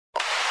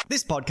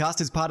This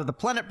podcast is part of the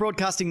Planet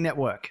Broadcasting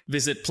Network.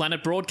 Visit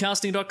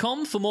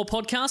planetbroadcasting.com for more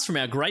podcasts from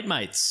our great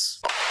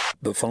mates.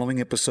 The following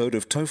episode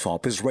of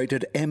TOFOP is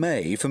rated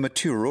MA for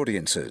mature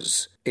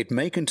audiences. It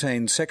may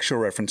contain sexual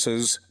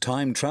references,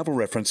 time travel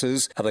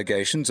references,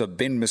 allegations of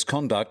bin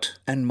misconduct,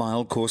 and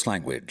mild coarse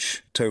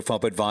language.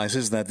 TOFOP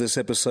advises that this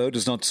episode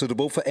is not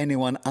suitable for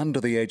anyone under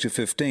the age of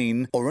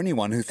 15 or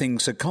anyone who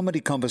thinks a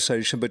comedy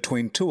conversation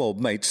between two old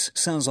mates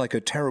sounds like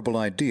a terrible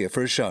idea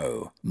for a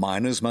show.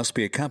 Minors must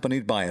be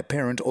accompanied by a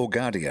parent or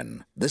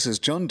guardian. This is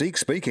John Deek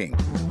speaking.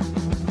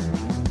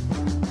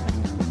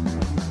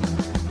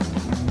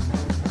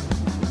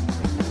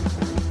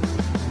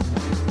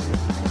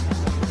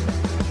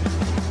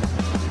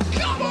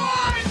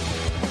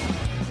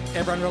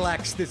 Everyone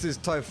relax, this is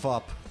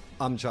TOFOP.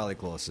 I'm Charlie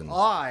Clausen.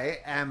 I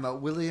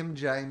am William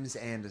James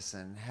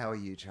Anderson. How are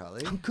you,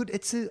 Charlie? I'm good.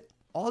 It's an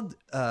odd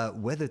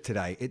weather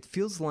today. It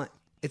feels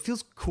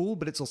cool,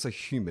 but it's also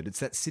humid. It's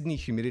that Sydney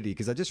humidity,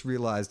 because I just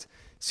realised,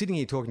 sitting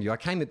here talking to you, I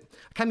came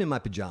in my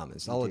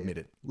pyjamas, I'll admit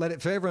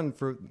it. For everyone,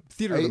 for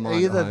theatre of the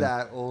mind. Either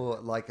that or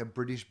like a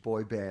British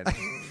boy band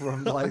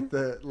from like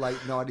the late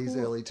 90s,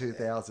 early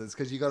 2000s,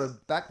 because you got a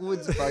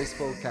backwards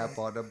baseball cap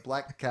on, a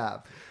black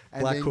cap,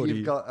 and Black then hoodie.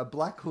 you've got a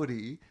black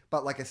hoodie,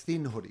 but like a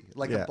thin hoodie,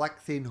 like a black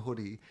thin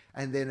hoodie,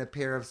 and then a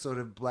pair of sort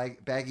of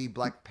baggy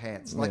black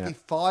pants. Like if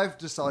Five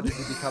decided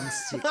to become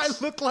six. I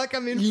look like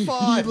I'm in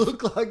Five. You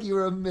look like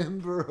you're a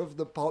member of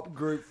the pop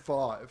group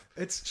Five.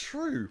 It's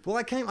true. Well,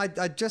 I came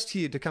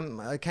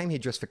here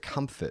dressed for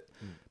comfort.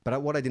 But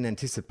what I didn't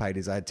anticipate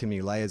is I had too many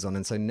layers on.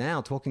 And so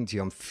now talking to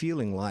you, I'm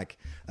feeling like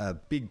a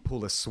big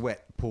pool of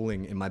sweat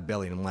pooling in my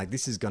belly. And I'm like,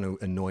 this is going to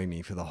annoy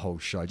me for the whole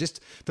show.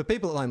 Just for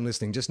people at home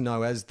listening, just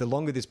know as the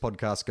longer this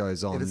podcast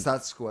goes on. If it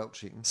starts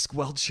squelching.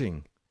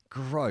 Squelching.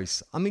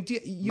 Gross. I mean,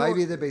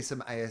 maybe there'd be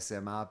some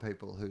ASMR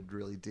people who'd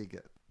really dig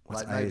it.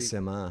 What's maybe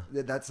ASMR?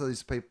 That's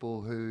those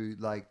people who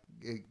like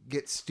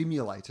get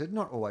stimulated,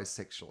 not always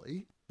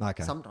sexually.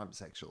 Okay. Sometimes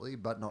sexually,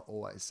 but not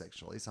always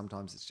sexually.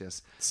 Sometimes it's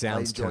just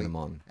sounds turn them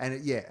on, and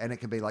it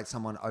can be like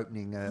someone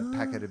opening a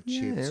packet of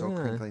chips or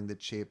crinkling the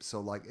chips,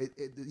 or like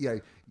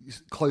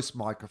close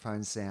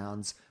microphone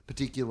sounds,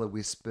 particular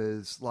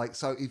whispers. Like,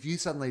 so if you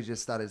suddenly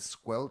just started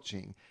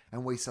squelching,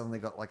 and we suddenly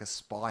got like a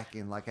spike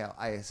in like our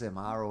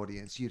ASMR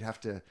audience, you'd have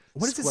to.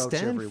 What does it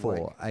stand for?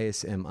 Week.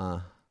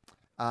 ASMR.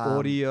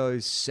 Audio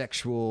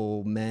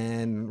sexual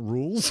man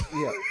rules.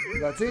 Yeah,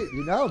 that's it.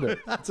 You nailed it.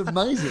 That's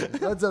amazing.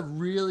 That's a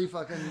really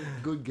fucking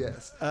good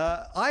guess.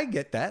 I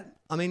get that.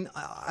 I mean,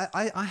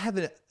 I have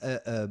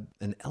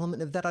an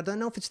element of that. I don't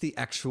know if it's the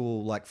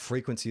actual like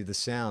frequency of the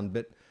sound,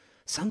 but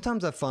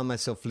sometimes I find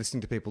myself listening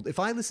to people. If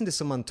I listen to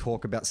someone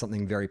talk about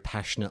something very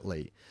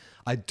passionately,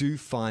 I do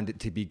find it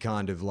to be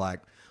kind of like,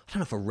 I don't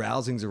know if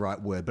arousing is the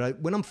right word, but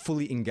when I'm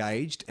fully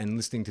engaged and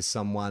listening to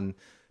someone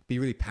be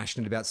really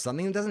passionate about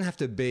something, it doesn't have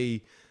to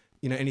be,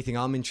 anything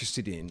I'm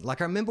interested in. Like,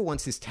 I remember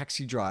once this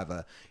taxi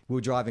driver, we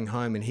were driving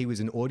home and he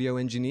was an audio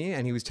engineer,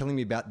 and he was telling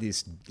me about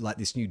this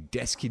new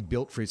desk he'd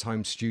built for his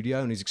home studio,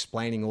 and he's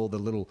explaining all the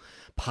little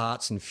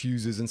parts and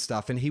fuses and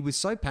stuff. And he was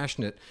so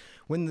passionate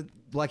when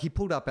he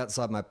pulled up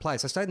outside my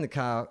place. I stayed in the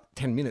car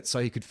 10 minutes so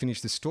he could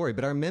finish the story.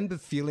 But I remember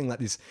feeling like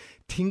this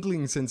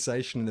tingling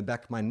sensation in the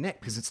back of my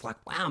neck, because it's like,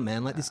 wow,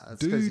 man, like this dude.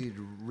 Because he'd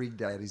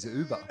rigged out his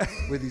Uber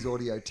with his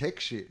audio tech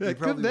shit. Yeah, He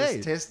probably could be.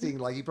 was testing,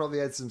 like he probably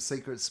had some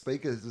secret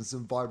speakers and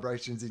some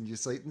vibrations in your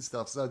seat and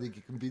stuff, so that he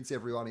could convince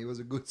everyone he was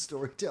a good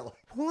storyteller.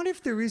 What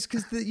if there is,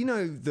 because I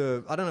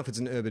don't know if it's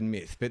an urban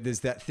myth, but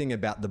there's that thing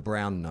about the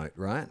brown note,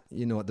 right?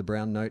 You know what the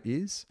brown note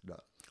is? No.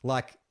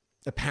 Like,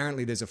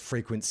 apparently there's a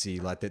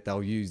frequency like that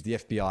they'll use, the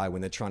FBI,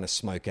 when they're trying to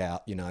smoke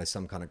out,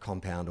 some kind of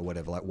compound or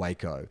whatever, like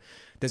Waco.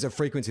 There's a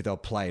frequency they'll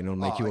play and it'll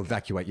make you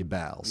evacuate your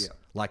bowels. Yeah.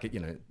 Like it,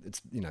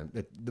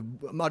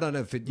 I don't know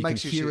if you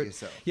Makes can you hear shit it.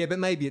 yourself. Yeah, but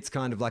maybe it's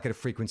kind of like at a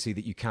frequency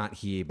that you can't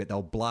hear, but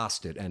they'll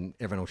blast it and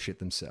everyone will shit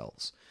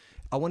themselves.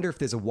 I wonder if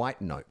there's a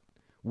white note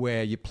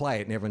where you play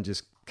it and everyone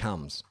just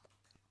comes.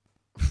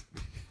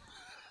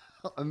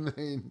 I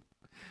mean,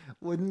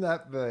 wouldn't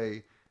that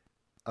be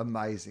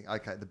amazing?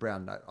 Okay, the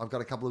brown note. I've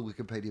got a couple of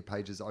Wikipedia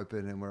pages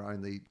open and we're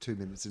only 2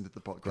 minutes into the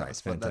podcast.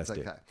 Great, but that's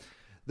fantastic. okay.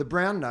 The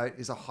brown note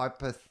is a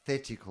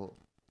hypothetical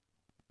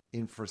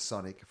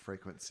infrasonic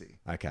frequency.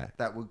 Okay.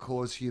 That would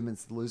cause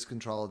humans to lose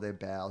control of their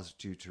bowels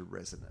due to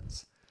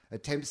resonance.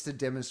 Attempts to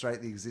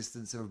demonstrate the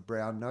existence of a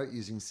brown note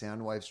using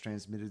sound waves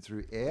transmitted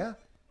through air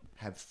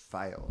have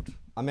failed.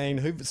 I mean,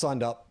 who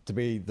signed up to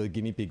be the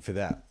guinea pig for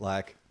that?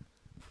 Like,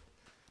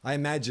 I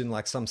imagine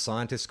like some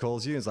scientist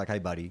calls you and is like, hey,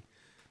 buddy,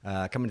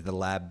 come into the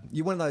lab.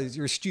 You're one of those,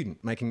 you're a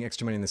student making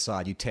extra money on the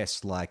side. You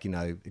test like,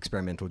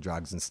 experimental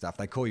drugs and stuff.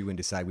 They call you in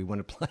to say, we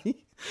want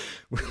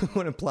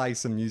to play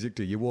some music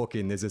to you. You walk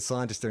in, there's a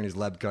scientist there in his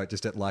lab coat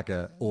just at like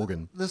a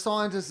organ. The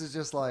scientist is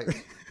just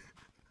like,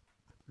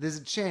 there's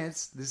a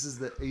chance this is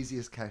the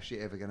easiest cash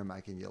you're ever going to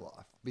make in your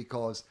life,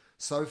 because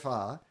so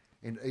far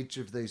in each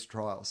of these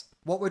trials,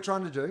 what we're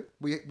trying to do,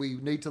 we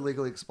need to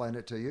legally explain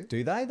it to you.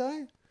 Do they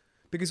though?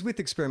 Because with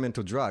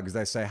experimental drugs,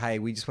 they say, hey,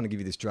 we just want to give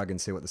you this drug and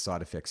see what the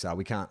side effects are.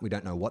 We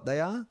don't know what they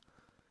are.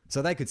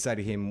 So they could say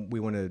to him,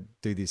 we want to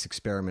do this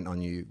experiment on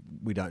you.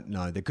 We don't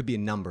know. There could be a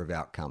number of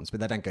outcomes,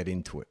 but they don't get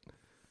into it.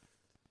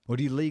 Or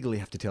do you legally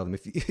have to tell them?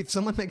 If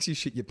someone makes you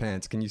shit your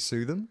pants, can you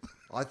sue them?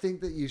 I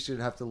think that you should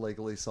have to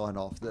legally sign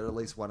off that at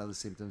least one of the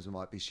symptoms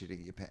might be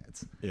shitting your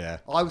pants. Yeah.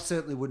 I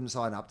certainly wouldn't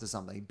sign up to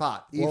something,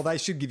 but if Well, they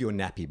should give you a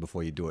nappy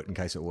before you do it in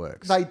case it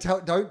works. they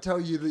don't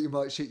tell you that you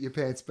might shit your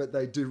pants, but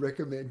they do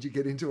recommend you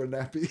get into a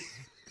nappy.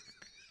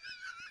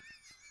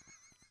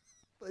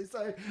 They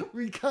say,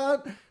 we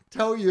can't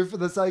tell you for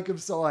the sake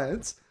of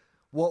science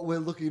what we're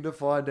looking to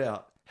find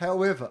out.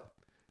 However,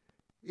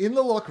 in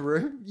the locker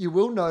room, you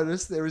will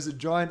notice there is a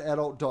giant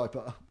adult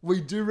diaper.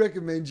 We do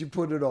recommend you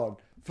put it on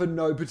for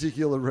no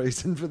particular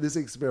reason for this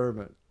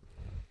experiment.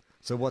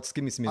 So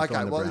give me some info Okay,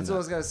 on the well, brand that's what I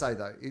was going to say,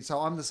 though. So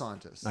I'm the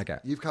scientist. Okay.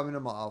 You've come into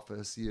my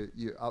office.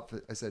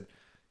 I said,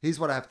 here's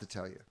what I have to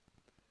tell you.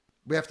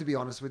 We have to be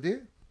honest with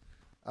you.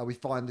 We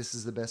find this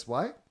is the best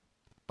way,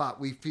 but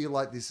we feel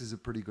like this is a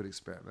pretty good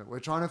experiment. We're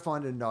trying to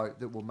find a note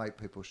that will make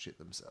people shit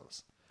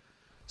themselves.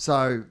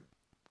 So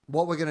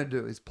what we're going to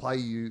do is play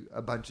you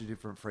a bunch of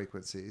different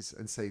frequencies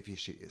and see if you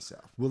shit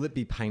yourself. Will it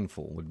be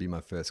painful would be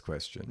my first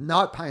question.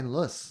 No,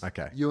 painless.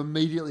 Okay. You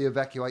immediately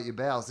evacuate your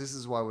bowels. This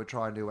is why we're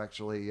trying to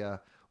actually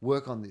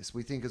work on this.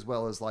 We think as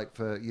well as like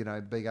for,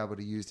 being able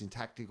to use in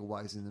tactical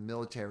ways in the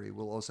military,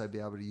 we'll also be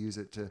able to use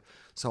it to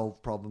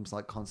solve problems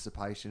like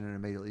constipation and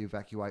immediately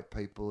evacuate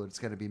people. It's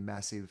going to be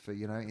massive for,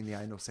 in the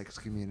anal sex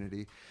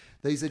community.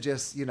 These are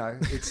just,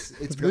 it's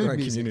got our mood own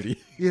music,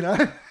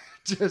 community.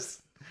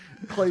 just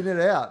clean it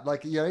out.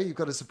 Like, you've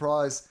got a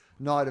surprise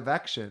night of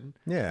action.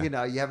 Yeah.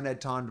 You haven't had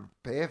time to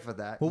prepare for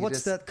that. Well, You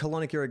what's just- that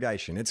colonic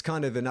irrigation? It's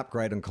kind of an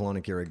upgrade on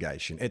colonic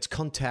irrigation. It's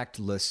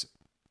contactless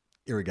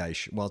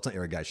irrigation. Well, it's not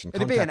irrigation.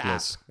 It'd be an app.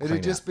 Contactless It'd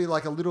clean just app. be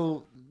like a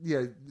little,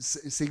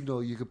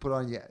 signal you could put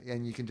on you,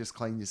 and you can just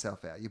clean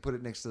yourself out. You put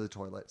it next to the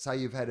toilet. Say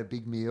you've had a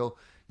big meal,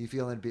 you're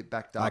feeling a bit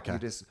backed up. Okay. You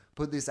just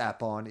put this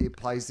app on. It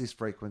plays this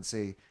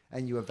frequency,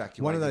 and you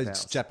evacuate. One of your those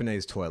bowels.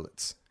 Japanese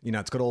toilets.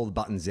 It's got all the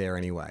buttons there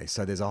anyway.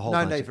 So there's a whole No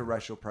bunch need of... for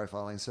racial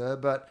profiling, sir,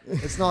 but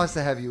it's nice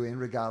to have you in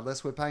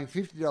regardless. We're paying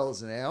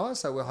 $50 an hour,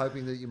 so we're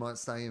hoping that you might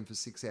stay in for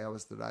 6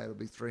 hours today. It'll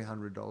be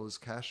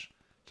 $300 cash,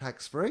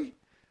 tax-free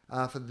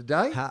for the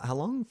day. How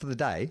long? For the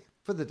day?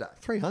 For the day.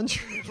 300?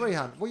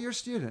 300 Well, you're a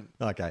student.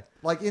 Okay.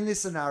 Like in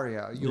this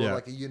scenario, you're Yeah.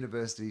 like a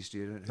university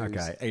student. Who's,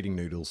 Okay. Eating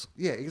noodles.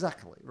 Yeah,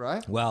 exactly,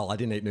 right? Well, I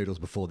didn't eat noodles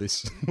before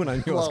this when I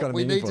knew I was Well, going to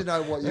we be need in to for.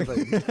 know what you've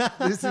eaten.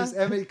 This is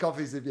how many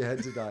coffees have you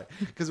had today?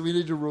 Because we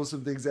need to rule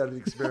some things out of the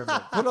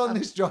experiment. Put on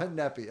this giant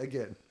nappy.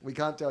 Again, we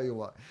can't tell you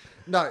what.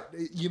 No,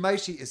 you may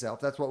shit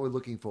yourself. That's what we're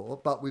looking for.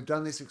 But we've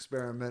done this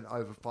experiment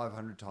over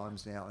 500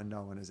 times now, and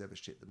no one has ever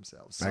shit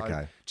themselves. So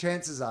Okay.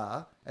 chances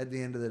are, at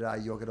the end of the day,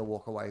 you're going to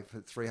walk away for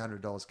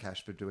 $300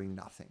 cash for doing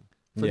nothing.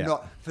 For Yeah.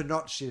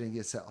 not shitting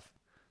yourself.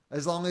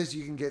 As long as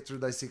you can get through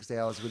those 6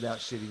 hours without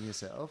shitting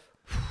yourself,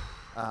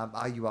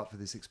 are you up for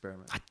this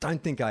experiment? I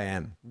don't think I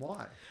am.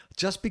 Why?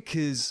 Just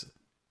because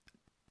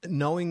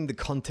knowing the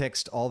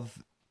context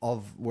of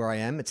where I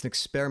am, it's an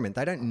experiment.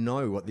 They don't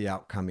know what the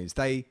outcome is.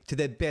 They, to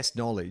their best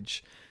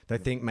knowledge, they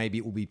think maybe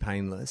it will be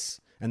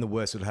painless, and the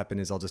worst that will happen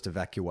is I'll just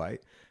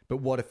evacuate. But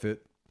what if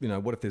it,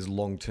 what if there's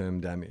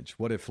long-term damage?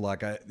 What if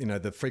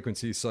the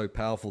frequency is so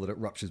powerful that it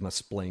ruptures my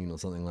spleen or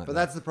something like But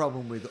that? that's the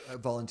problem with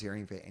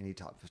volunteering for any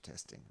type of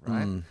testing,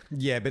 right?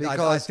 Yeah, but I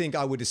Because- think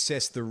I would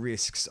assess the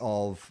risks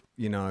of,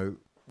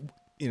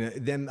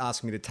 them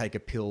asking me to take a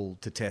pill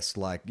to test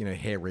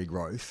hair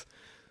regrowth,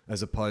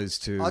 as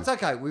opposed to Oh, it's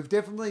okay. We've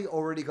definitely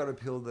already got a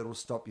pill that'll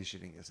stop you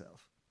shitting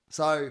yourself.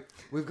 So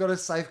we've got a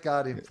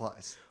safeguard in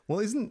place. well,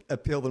 isn't a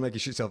pill that make you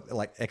shoot yourself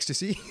like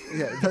ecstasy?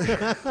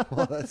 Yeah,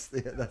 well,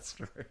 that's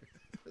true.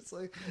 It's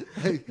like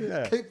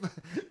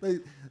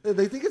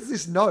they think it's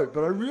this note,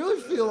 but I really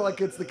feel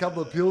like it's the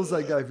couple of pills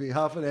they gave me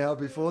half an hour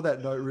before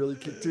that note really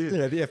kicked in.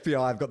 Yeah, the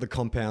FBI have got the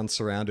compound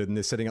surrounded and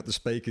they're setting up the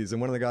speakers.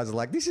 And one of the guys is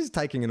like, this is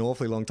taking an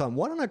awfully long time.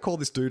 Why don't I call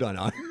this dude I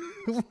know?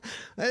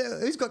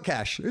 Who's got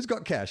cash? Who's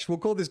got cash? We'll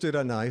call this dude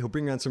I know. He'll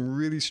bring around some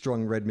really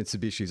strong red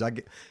Mitsubishis.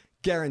 I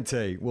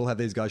guarantee we'll have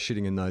these guys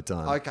shitting in no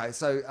time. Okay,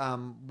 so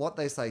what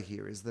they say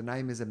here is the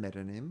name is a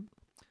metonym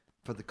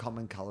for the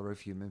common colour of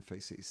human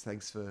feces.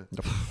 Thanks for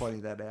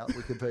pointing that out,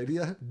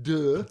 Wikipedia.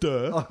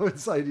 Duh. I would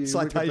say to you,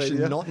 Citation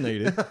Wikipedia. not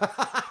needed.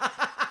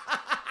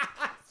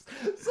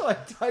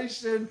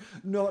 Citation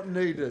not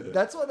needed.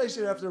 That's what they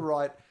should have to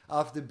write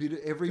after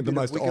every The bit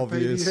most of Wikipedia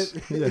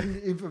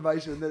obvious.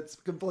 information that's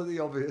completely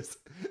obvious.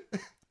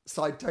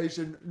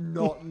 Citation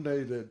not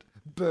needed.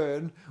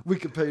 Burn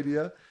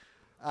Wikipedia.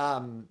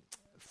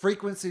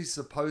 Frequencies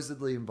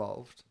supposedly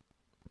involved.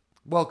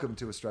 Welcome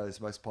to Australia's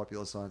most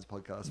popular science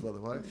podcast, by the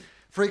way.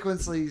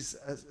 Frequencies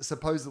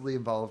supposedly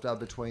involved are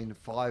between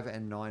 5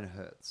 and 9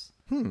 hertz,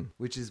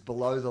 which is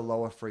below the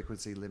lower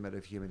frequency limit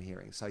of human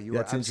hearing. So That's were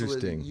absolutely,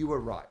 interesting. you were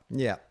right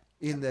Yeah.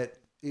 in that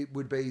it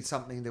would be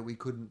something that we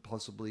couldn't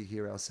possibly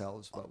hear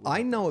ourselves. But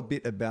I know a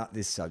bit about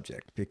this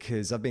subject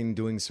because I've been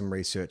doing some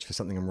research for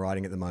something I'm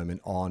writing at the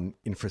moment on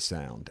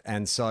infrasound.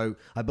 And so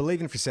I believe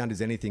infrasound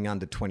is anything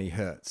under 20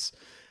 hertz.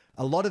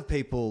 a lot of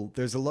people,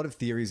 there's a lot of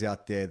theories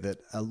out there that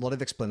a lot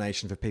of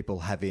explanation for people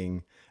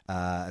having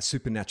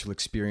supernatural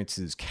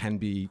experiences can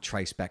be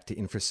traced back to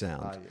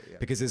infrasound.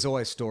 Because there's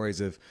always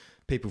stories of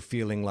people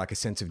feeling like a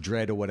sense of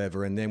dread or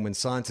whatever. And then when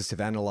scientists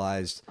have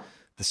analyzed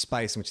the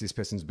space in which this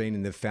person's been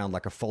in, they've found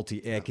like a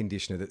faulty air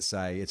conditioner that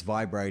say it's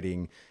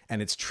vibrating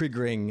and it's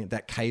triggering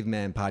that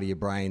caveman part of your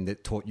brain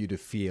that taught you to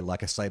fear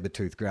like a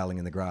saber-tooth growling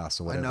in the grass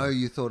or I whatever. know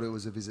you thought it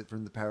was a visit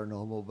from the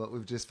paranormal, but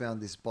we've just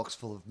found this box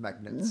full of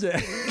magnets.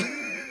 Yeah.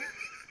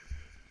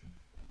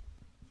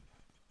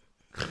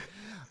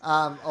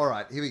 All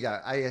right, here we go.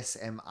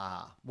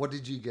 ASMR. What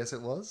did you guess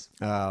it was?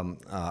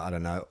 I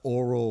don't know.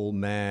 Oral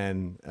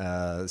man,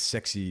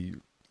 sexy,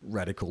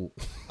 radical.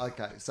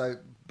 Okay, so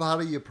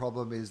part of your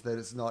problem is that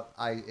it's not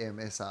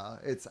AMSR,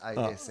 it's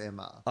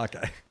ASMR.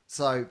 Okay.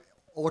 So,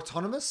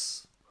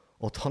 autonomous?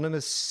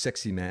 Autonomous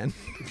sexy man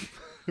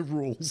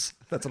rules.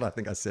 That's what I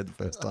think I said the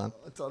first time.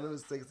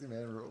 Autonomous sexy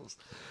man rules.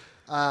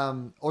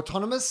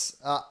 Autonomous,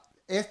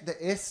 the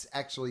S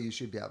actually you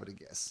should be able to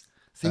guess.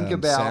 Think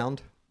about...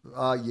 Sound.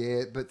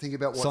 Yeah, but think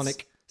about what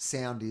Sonic.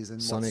 sound is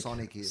and Sonic. what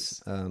Sonic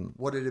is.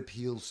 What it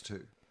appeals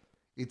to.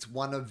 It's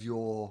one of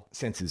your...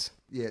 Senses.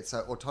 Yeah, so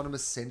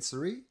autonomous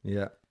sensory.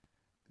 Yeah.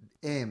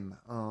 M.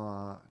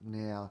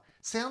 Now,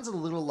 sounds a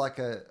little like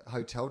a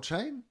hotel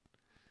chain.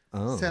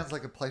 Oh. Sounds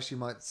like a place you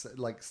might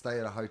like stay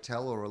at a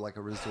hotel or like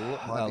a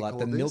resort. Might be Like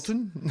the called this.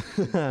 Milton?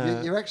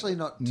 You're actually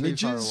not too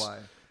Midges? far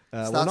away.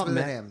 Well, Starts not with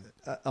an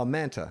M.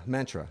 Mantra.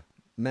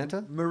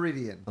 Manta?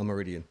 Meridian. Oh,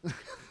 Meridian.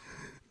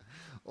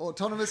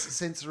 Autonomous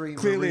sensory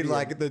Clearly, meridian.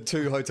 like the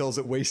two hotels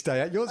that we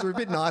stay at. Yours are a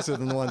bit nicer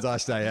than the ones I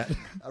stay at.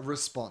 A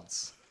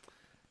response.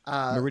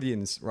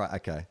 Meridians. Right,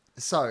 okay.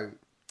 So,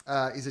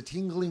 is a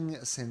tingling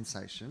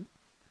sensation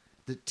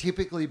that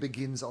typically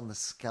begins on the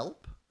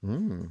scalp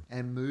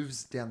and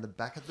moves down the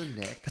back of the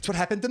neck That's what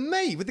happened to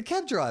me with the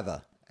cab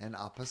driver. and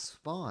upper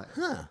spine.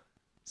 Huh.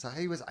 So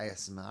he was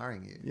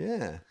ASMRing you.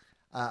 Yeah.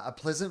 A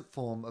pleasant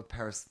form of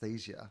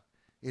paresthesia.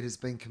 It has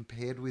been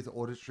compared with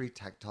auditory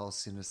tactile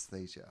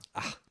synesthesia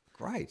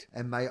Great.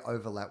 and may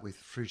overlap with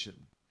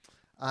frisson.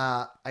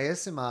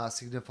 ASMR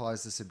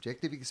signifies the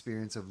subjective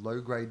experience of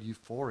low-grade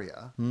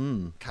euphoria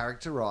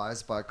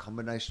characterized by a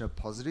combination of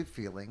positive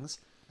feelings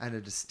and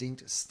a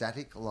distinct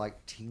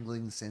static-like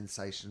tingling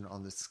sensation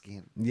on the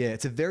skin. Yeah,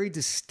 it's a very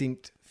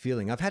distinct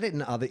feeling. I've had it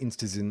in other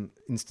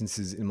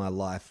instances in my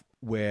life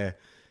where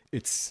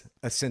it's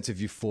a sense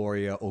of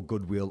euphoria or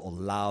goodwill or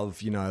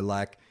love,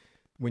 like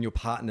when your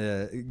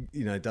partner,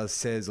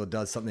 says or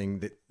does something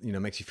that,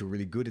 makes you feel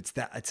really good. It's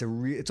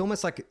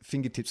almost like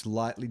fingertips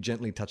lightly,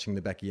 gently touching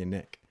the back of your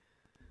neck.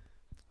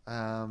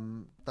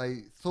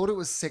 They thought it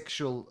was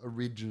sexual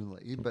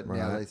originally, but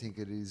now Right. they think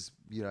it is,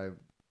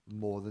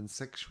 more than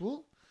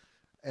sexual.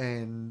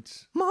 And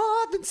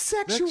More than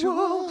sexual.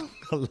 Sexual.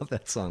 I love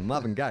that song.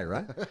 Marvin Gaye,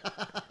 right?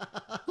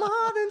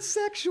 More than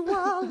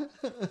sexual.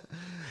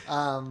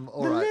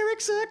 all The right.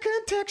 lyrics are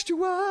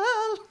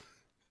contextual.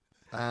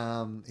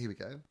 Here we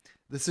go.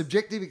 The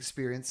subjective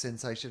experience,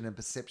 sensation, and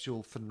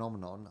perceptual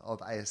phenomenon of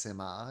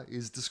ASMR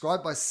is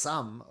described by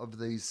some of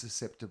these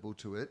susceptible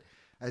to it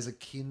as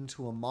akin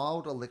to a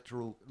mild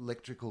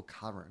electrical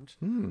current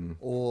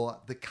or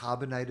the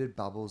carbonated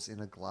bubbles in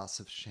a glass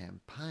of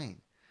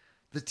champagne.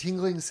 The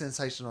tingling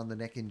sensation on the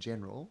neck in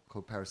general,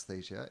 called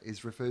paresthesia,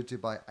 is referred to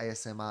by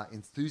ASMR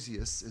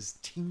enthusiasts as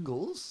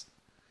tingles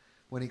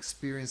when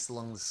experienced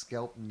along the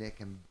scalp,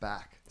 neck, and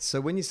back.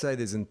 So when you say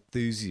there's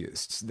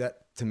enthusiasts,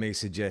 that to me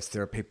suggests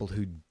there are people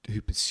who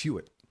pursue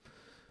it.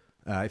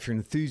 If you're an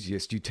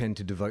enthusiast, you tend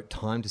to devote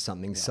time to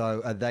something.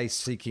 So are they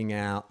seeking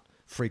out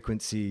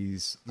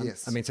frequencies?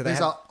 Yes. So there's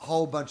have... a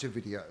whole bunch of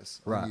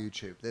videos on Right.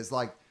 YouTube. There's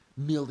like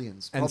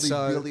millions, And probably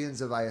so- billions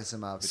of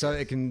ASMR videos. So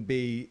it can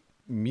be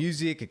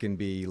music, it can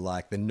be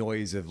like the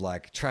noise of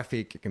like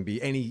traffic, it can be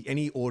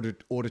any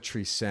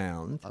auditory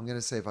sound. I'm going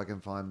to see if I can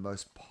find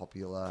most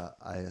popular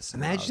ASMR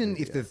Imagine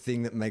if video. the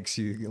thing that makes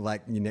you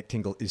like your neck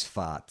tingle is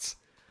farts.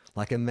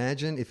 Like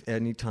imagine if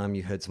any time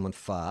you heard someone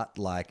fart,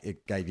 like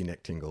it gave you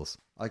neck tingles.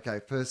 Okay,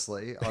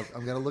 firstly,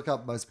 I'm going to look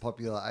up most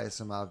popular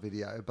ASMR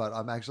video, but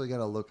I'm actually going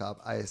to look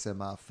up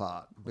ASMR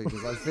fart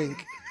because I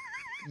think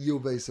you'll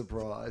be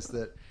surprised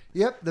that,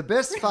 yep, the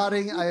best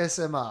farting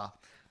ASMR.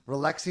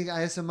 Relaxing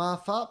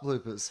ASMR fart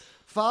bloopers.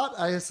 Fart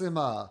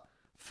ASMR.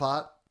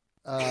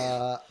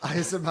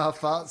 ASMR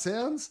fart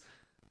sounds.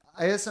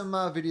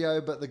 ASMR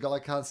video, but the guy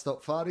can't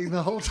stop farting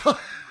the whole time.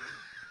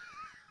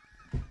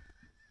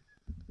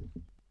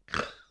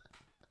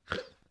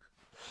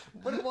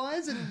 But why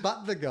is it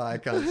but the guy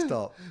can't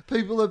stop?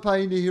 People are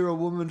paying to hear a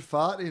woman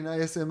fart in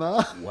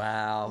ASMR.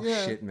 Wow.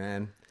 Yeah. Shit,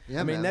 man.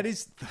 Yeah, I mean, man. that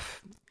is...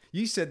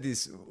 You said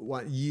this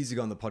years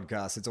ago on the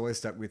podcast. It's always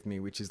stuck with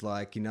me, which is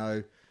like,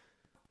 one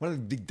of the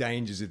big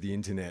dangers of the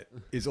internet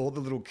is all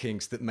the little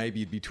kinks that maybe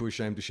you'd be too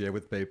ashamed to share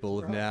with people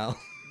of now.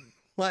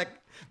 Like,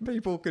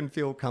 people can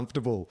feel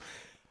comfortable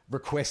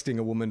requesting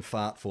a woman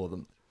fart for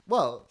them.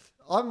 Well,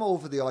 I'm all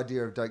for the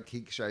idea of don't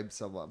kink shame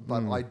someone,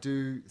 but I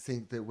do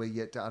think that we're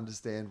yet to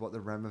understand what the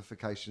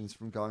ramifications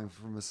from going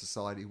from a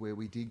society where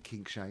we did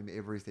kink shame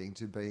everything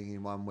to being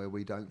in one where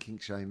we don't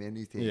kink shame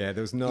anything. Yeah,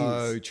 there was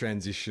no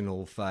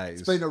transitional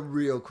phase. It's been a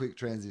real quick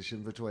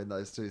transition between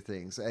those two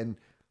things. And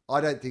I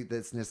don't think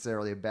that's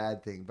necessarily a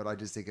bad thing, but I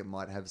just think it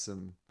might have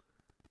some...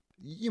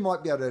 You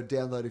might be able to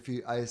download a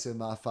few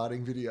ASMR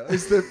farting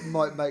videos that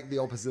might make the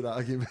opposite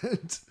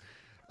argument.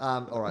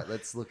 All right,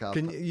 let's look up.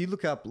 Can you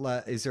look up,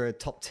 like, is there a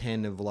top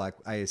 10 of like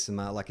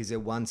ASMR? Like, is there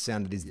one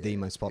sound that is the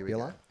most Here we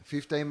popular? go.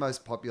 15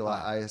 most popular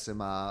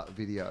ASMR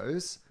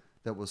videos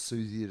that will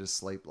soothe you to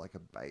sleep like a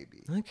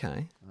baby.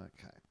 Okay.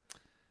 Okay.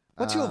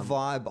 What's your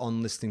vibe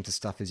on listening to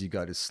stuff as you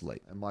go to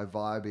sleep? And my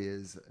vibe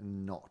is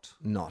not.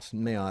 Not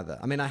me either.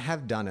 I mean, I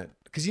have done it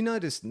because you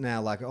notice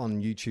now, like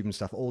on YouTube and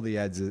stuff, all the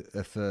ads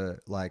are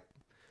for like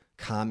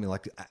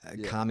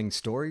calming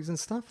stories and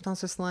stuff. And I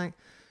was just like,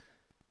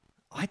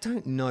 I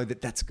don't know that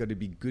that's going to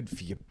be good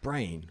for your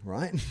brain,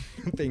 right?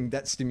 Being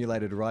that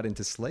stimulated right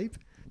into sleep.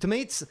 To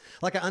me, it's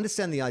like I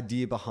understand the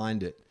idea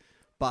behind it,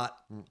 but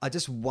I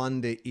just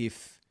wonder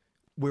if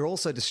we're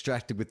also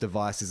distracted with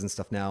devices and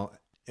stuff now.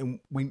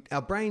 And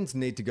our brains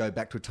need to go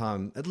back to a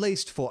time, at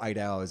least for 8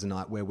 hours a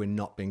night, where we're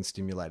not being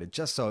stimulated,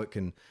 just so it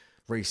can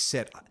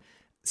reset.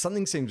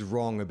 Something seems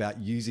wrong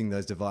about using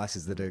those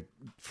devices that are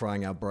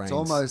frying our brains. It's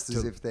almost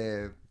as if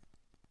they're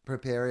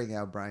preparing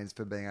our brains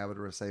for being able to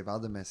receive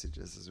other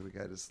messages as we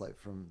go to sleep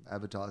from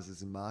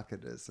advertisers and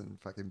marketers and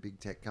fucking big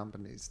tech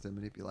companies to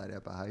manipulate our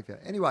behavior.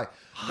 Anyway,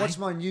 watch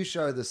my new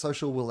show, The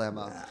Social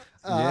Dilemma.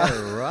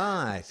 Yeah,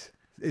 right.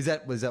 Was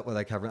that what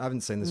they cover? I haven't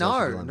seen this.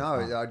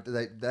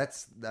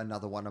 That's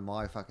another one of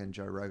my fucking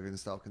Joe Rogan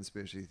style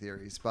conspiracy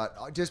theories.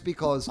 But just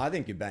because I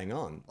think you're bang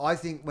on. I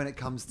think when it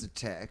comes to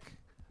tech,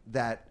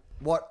 that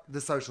what the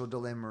social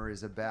dilemma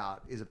is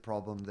about is a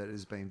problem that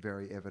has been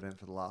very evident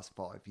for the last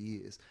 5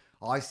 years.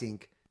 I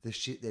think the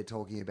shit they're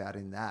talking about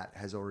in that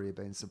has already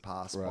been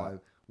surpassed by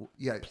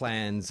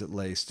plans, at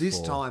least.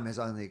 This time has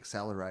only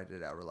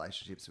accelerated our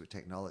relationships with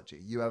technology.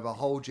 You have a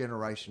whole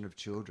generation of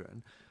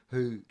children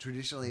who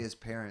traditionally as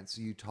parents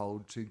you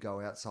told to go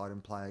outside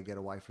and play or get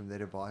away from their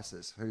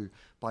devices, who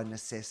by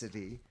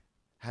necessity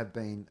have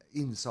been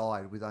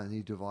inside with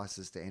only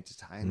devices to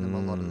entertain them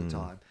a lot of the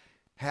time.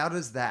 How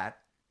does that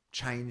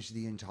change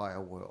the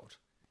entire world?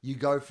 You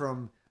go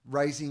from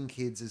raising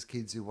kids as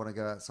kids who want to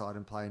go outside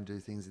and play and do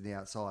things in the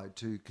outside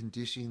to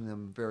conditioning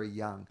them very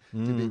young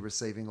to be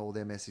receiving all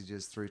their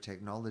messages through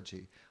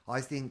technology. I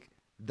think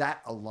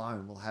that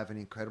alone will have an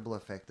incredible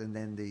effect, and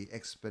then the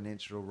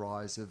exponential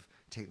rise of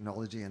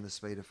technology and the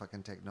speed of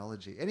fucking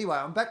technology. Anyway,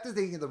 I'm back to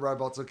thinking the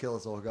robots will kill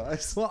us all,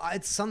 guys. Well,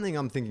 it's something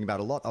I'm thinking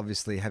about a lot,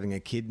 obviously, having a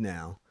kid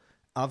now.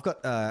 I've got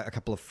a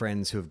couple of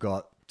friends who have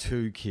got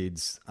 2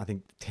 kids, I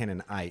think 10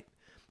 and 8,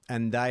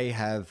 and they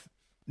have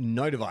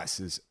no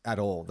devices at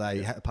all.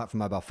 Apart from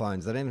mobile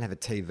phones, they don't even have a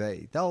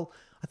TV.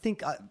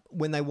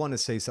 When they want to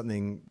see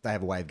something, they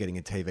have a way of getting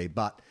a TV.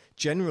 But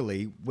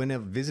generally, when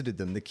I've visited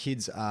them, the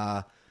kids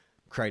are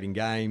creating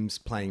games,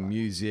 playing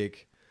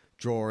music,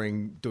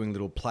 drawing, doing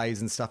little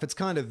plays and stuff. It's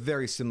kind of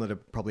very similar to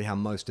probably how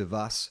most of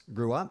us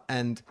grew up.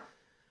 And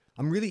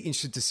I'm really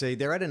interested to see,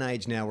 they're at an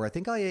age now where I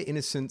think,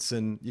 innocence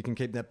and you can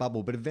keep that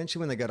bubble. But eventually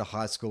when they go to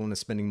high school and are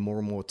spending more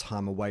and more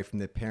time away from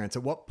their parents,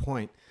 at what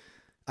point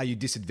are you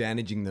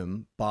disadvantaging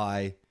them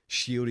by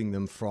shielding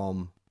them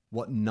from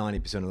what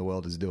 90% of the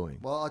world is doing?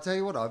 Well, I'll tell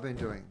you what I've been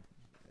doing.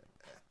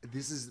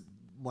 This is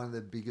one of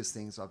the biggest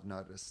things I've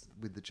noticed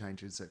with the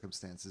change in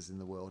circumstances in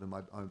the world and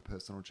my own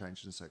personal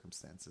change in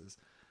circumstances.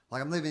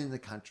 Like, I'm living in the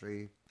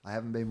country. I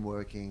haven't been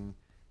working.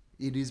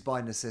 It is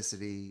by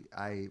necessity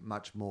a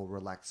much more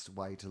relaxed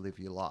way to live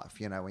your life,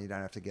 when you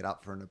don't have to get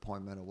up for an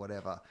appointment or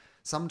whatever.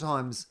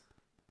 Sometimes,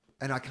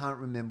 and I can't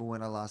remember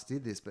when I last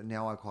did this, but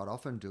now I quite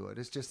often do it.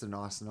 It's just a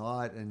nice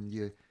night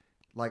and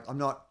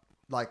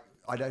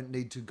I don't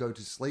need to go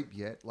to sleep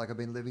yet. Like, I've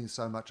been living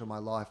so much of my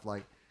life,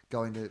 like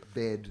going to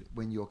bed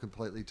when you're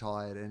completely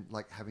tired and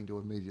like having to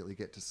immediately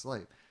get to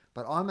sleep.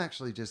 But I'm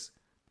actually just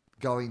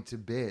going to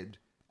bed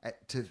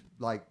to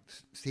like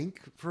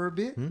think for a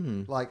bit,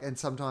 and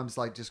sometimes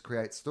like just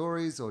create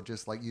stories or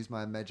just like use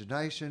my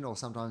imagination, or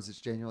sometimes it's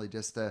genuinely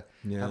just to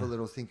have a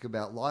little think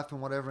about life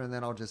and whatever, and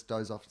then I'll just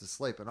doze off to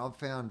sleep. And I've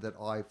found that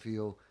I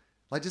feel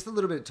like just a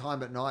little bit of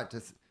time at night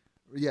to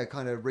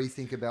kind of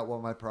rethink about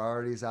what my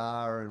priorities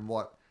are and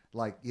what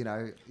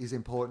is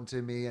important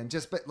to me, and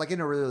just like in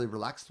a really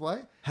relaxed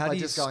way. How do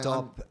you just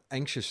stop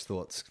anxious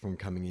thoughts from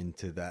coming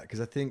into that? Because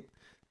I think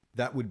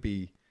that would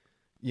be,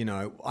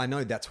 I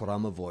know that's what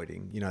I'm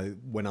avoiding,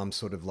 when I'm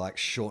sort of like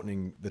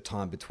shortening the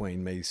time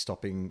between me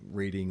stopping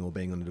reading or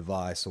being on a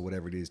device or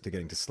whatever it is to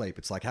getting to sleep.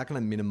 It's like, how can I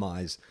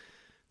minimize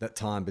that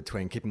time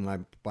between keeping my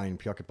brain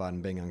preoccupied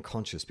and being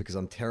unconscious? Because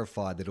I'm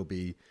terrified that it'll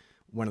be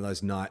one of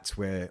those nights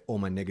where all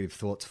my negative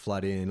thoughts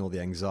flood in, all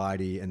the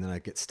anxiety, and then I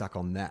get stuck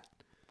on that.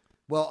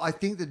 Well, I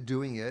think that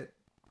doing it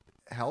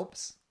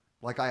helps.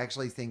 Like, I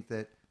actually think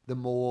that the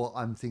more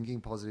I'm thinking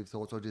positive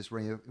thoughts or just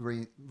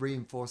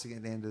reinforcing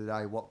at the end of the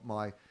day what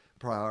my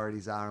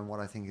priorities are and what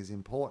I think is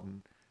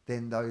important,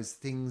 then those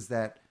things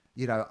that,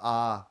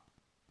 are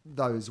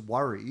those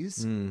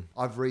worries,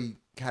 I've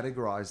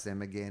recategorized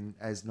them again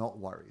as not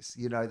worries.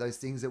 Those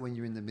things that when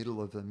you're in the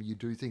middle of them, you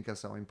do think are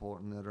so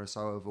important, that are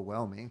so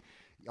overwhelming.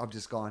 I've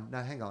just gone,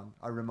 no, hang on.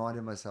 I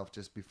reminded myself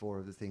just before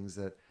of the things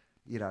that,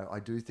 I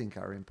do think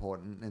are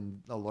important,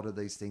 and a lot of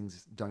these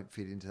things don't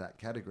fit into that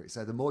category.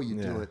 So the more you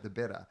do it, the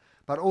better.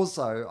 But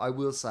also, I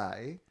will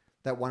say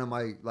that one of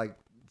my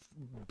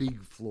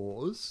big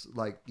flaws,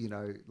 like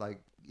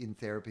in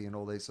therapy and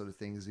all these sort of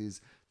things,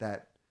 is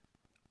that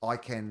I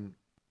can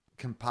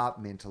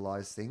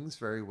compartmentalize things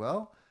very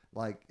well.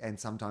 And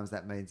sometimes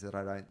that means that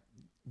I don't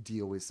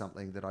deal with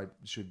something that I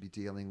should be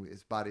dealing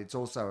with. But it's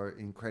also an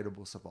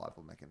incredible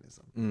survival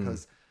mechanism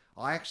because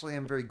I actually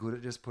am very good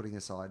at just putting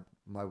aside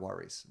my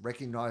worries,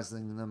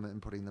 recognizing them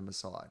and putting them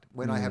aside.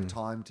 When I have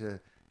time to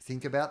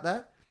think about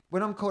that,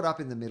 when I'm caught up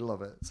in the middle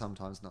of it,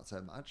 sometimes not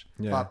so much.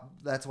 Yeah. But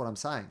that's what I'm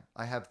saying.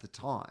 I have the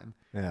time.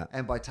 Yeah.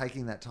 And by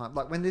taking that time,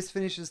 like when this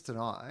finishes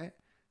tonight,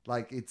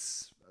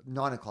 it's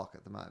 9 o'clock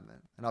at the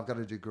moment, and I've got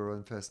to do Guru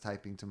and first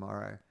taping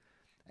tomorrow.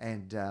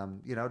 And,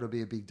 it'll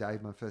be a big day,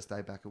 my first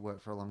day back at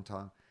work for a long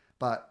time.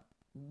 But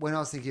when I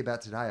was thinking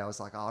about today, I was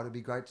like, oh, it'd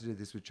be great to do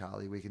this with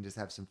Charlie. We can just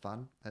have some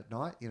fun at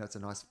night. It's a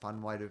nice,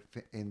 fun way to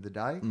end the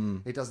day.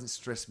 It doesn't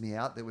stress me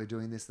out that we're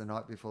doing this the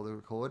night before the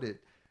record.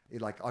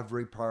 I've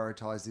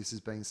reprioritized this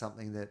as being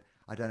something that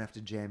I don't have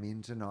to jam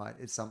in tonight.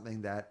 It's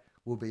something that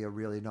will be a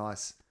really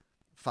nice,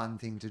 fun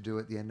thing to do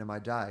at the end of my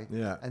day.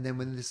 Yeah. And then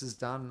when this is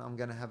done, I'm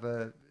going to have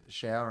a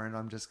shower and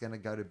I'm just going to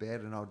go to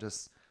bed, and I'll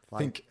just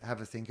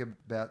have a think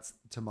about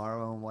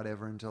tomorrow and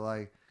whatever until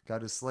I go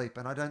to sleep.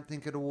 And I don't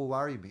think it will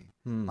worry me.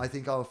 I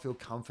think I'll feel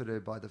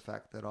comforted by the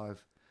fact that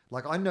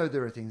I know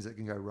there are things that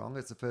can go wrong.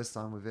 It's the first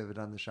time we've ever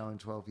done the show in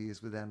 12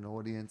 years without an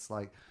audience.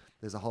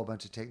 There's a whole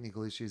bunch of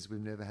technical issues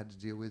we've never had to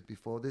deal with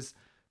before this,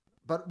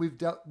 but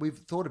we've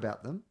thought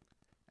about them,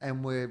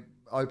 and we're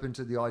open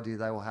to the idea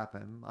they will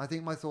happen. I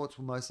think my thoughts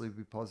will mostly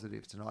be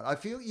positive tonight. I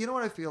feel,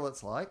 what I feel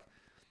it's like?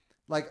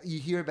 Like you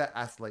hear about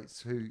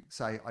athletes who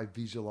say, I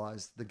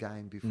visualize the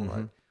game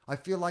before I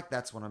feel like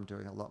that's what I'm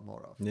doing a lot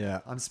more of. Yeah.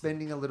 I'm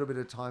spending a little bit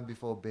of time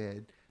before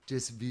bed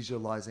just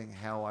visualizing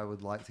how I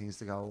would like things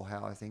to go, or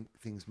how I think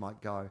things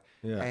might go.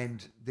 Yeah.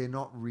 And they're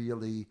not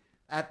really,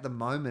 at the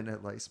moment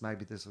at least,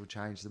 maybe this will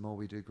change the more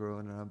we do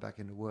Gruen and I'm back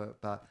into work.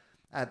 But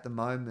at the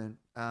moment,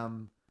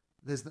 I'm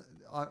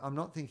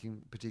not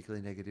thinking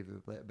particularly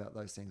negatively about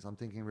those things. I'm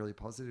thinking really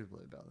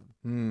positively about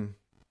them.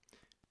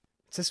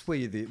 It's just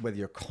whether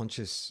you're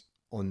conscious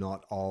or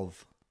not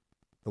of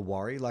the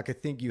worry. I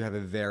think you have a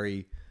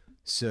very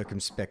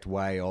circumspect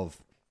way of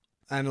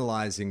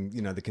analyzing,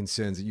 the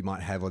concerns that you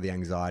might have, or the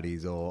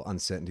anxieties or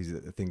uncertainties,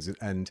 the things,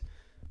 and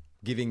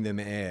giving them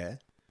air,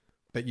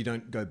 but you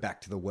don't go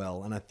back to the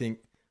well. And I think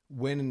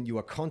when you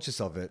are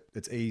conscious of it,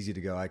 it's easy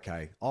to go,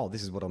 okay,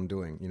 this is what I'm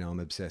doing. I'm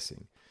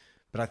obsessing.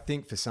 But I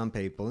think for some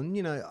people,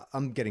 and,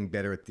 I'm getting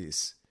better at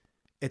this,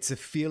 it's a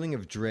feeling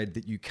of dread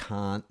that you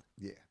can't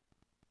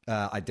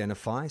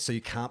identify. So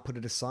you can't put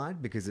it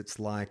aside, because it's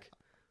like,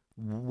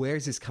 where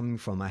is this coming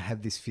from? I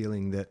have this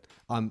feeling that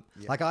I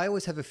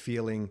always have a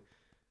feeling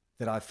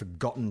that I've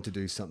forgotten to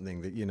do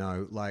something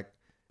that,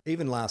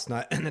 even last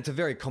night, and it's a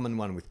very common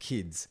one with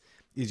kids,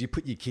 is you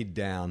put your kid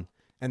down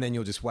and then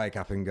you'll just wake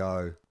up and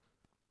go,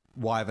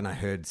 why haven't I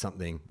heard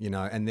something,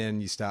 and then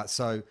you start.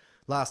 So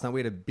last night we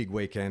had a big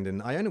weekend,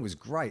 and Iona was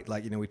great.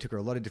 We took her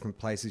a lot of different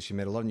places. She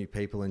met a lot of new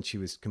people, and she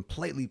was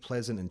completely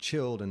pleasant and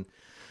chilled.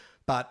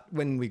 But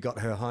when we got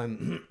her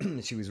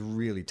home, she was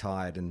really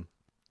tired. And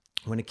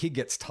when a kid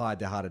gets tired,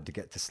 they're harder to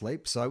get to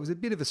sleep. So it was a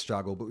bit of a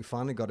struggle, but we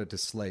finally got her to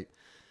sleep.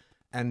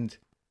 And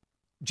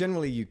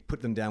generally you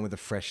put them down with a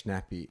fresh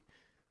nappy.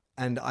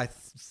 And I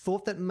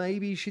thought that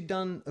maybe she'd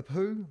done a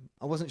poo.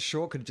 I wasn't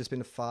sure. Could have just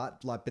been a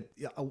fart. But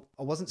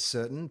I wasn't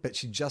certain. But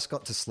she just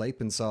got to sleep.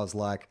 And so I was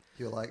like...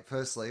 You're like,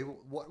 firstly,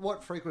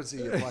 what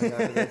frequency are you playing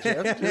over there,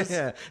 Jeff? Just...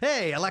 Yeah.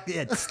 Hey, I like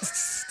the...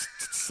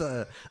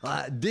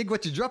 dig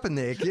what you're dropping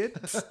there, kid.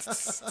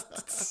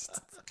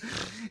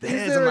 The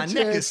hairs on my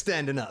neck is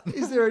standing up.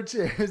 Is there a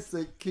chance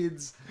that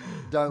kids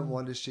don't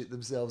want to shit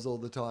themselves all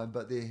the time,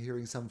 but they're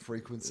hearing some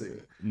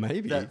frequency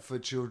maybe that for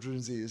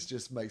children's ears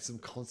just makes them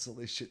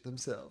constantly shit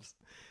themselves?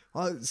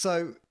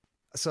 So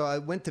I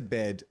went to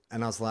bed,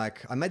 and I was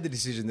like, I made the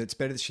decision that it's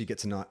better that she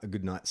gets a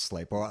good night's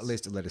sleep, or at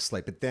least let her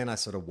sleep. But then I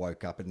sort of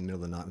woke up in the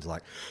middle of the night and was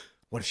like,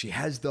 what if she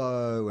has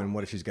though? And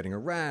what if she's getting a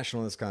rash and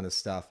all this kind of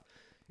stuff?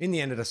 In the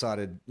end, I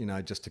decided,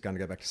 just to kind of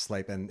go back to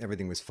sleep, and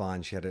everything was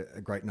fine. She had a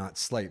great night's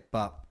sleep.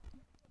 But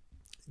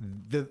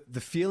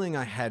the feeling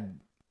I had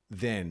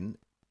then,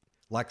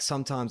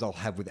 sometimes I'll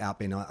have without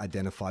being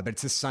identified, but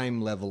it's the same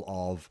level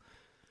of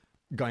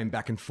going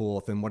back and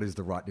forth and what is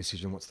the right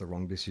decision, what's the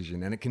wrong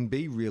decision. And it can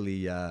be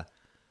really, I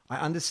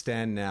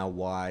understand now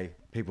why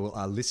people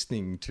are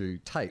listening to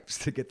tapes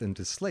to get them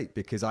to sleep,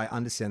 because I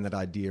understand that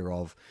idea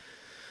of,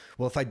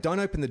 well, if I don't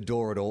open the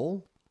door at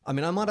all, I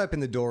might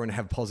open the door and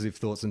have positive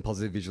thoughts and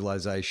positive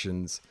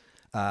visualizations,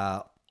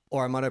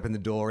 or I might open the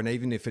door, and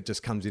even if it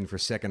just comes in for a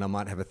second, I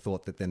might have a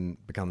thought that then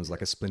becomes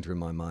like a splinter in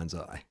my mind's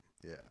eye.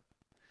 Yeah.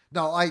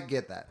 No, I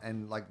get that,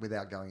 and like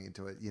without going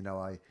into it,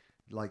 I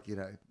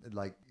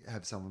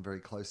have someone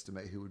very close to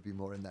me who would be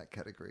more in that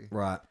category.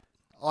 Right.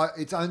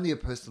 It's only a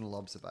personal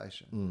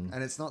observation,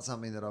 and it's not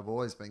something that I've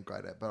always been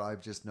great at, but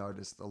I've just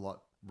noticed a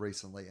lot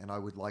recently, and I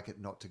would like it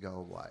not to go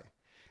away.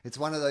 It's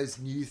one of those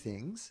new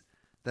things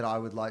that I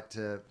would like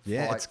to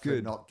fight it's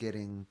good. for not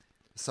getting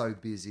so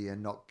busy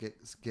and not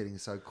getting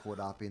so caught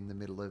up in the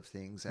middle of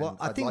things. And Well,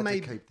 I I'd think like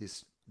maybe- to keep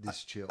this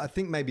chill. I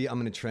think maybe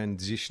I'm in a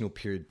transitional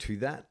period to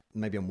that.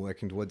 Maybe I'm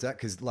working towards that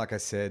because, like I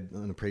said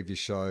on a previous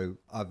show,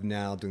 I'm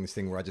now doing this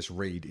thing where I just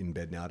read in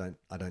bed now.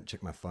 I don't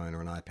check my phone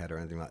or an iPad or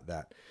anything like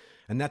that,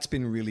 and that's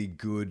been really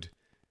good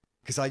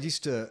because I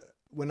used to.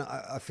 When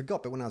I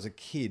forgot, but when I was a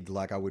kid,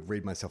 like I would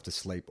read myself to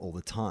sleep all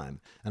the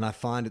time, and I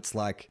find it's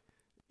like,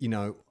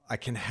 I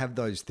can have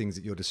those things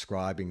that you're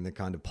describing, the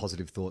kind of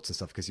positive thoughts and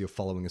stuff, because you're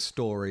following a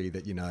story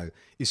that,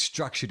 is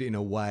structured in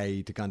a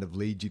way to kind of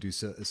lead you to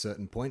a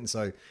certain point. And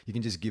so you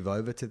can just give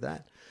over to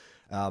that.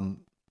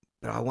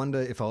 But I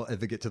wonder if I'll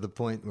ever get to the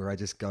point where I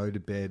just go to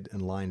bed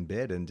and lie in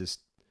bed and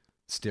just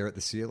stare at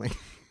the ceiling.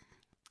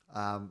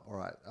 All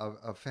right.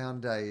 I've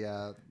found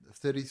a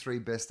 33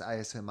 best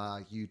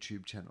ASMR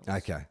YouTube channels.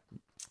 Okay.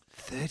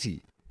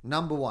 30.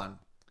 Number 1,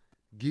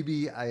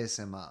 Gibby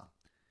ASMR.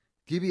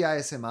 Gibby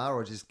ASMR,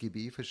 or just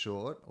Gibby for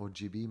short, or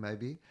Gibby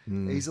maybe,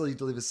 easily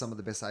delivers some of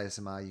the best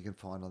ASMR you can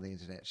find on the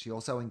internet. She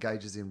also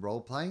engages in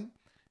role-playing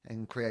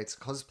and creates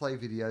cosplay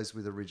videos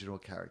with original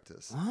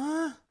characters.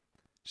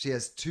 She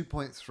has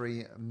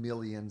 2.3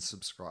 million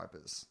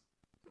subscribers.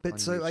 But on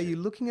so are YouTube. you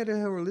looking at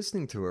her or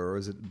listening to her, or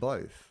is it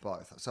both?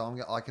 Both. So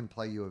I can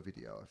play you a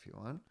video if you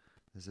want.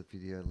 There's a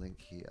video link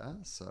here.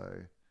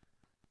 So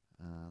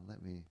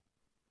let me...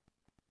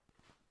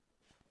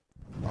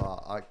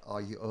 Oh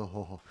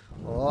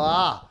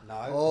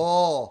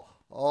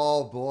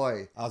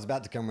boy. I was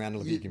about to come around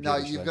and look at your No,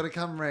 computer. you've got to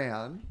come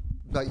round,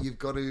 but you've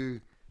got to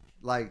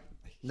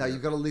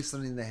you've got to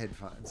listen in the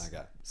headphones.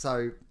 Okay.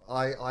 So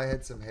I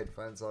had some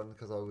headphones on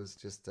because I was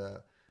just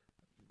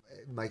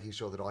making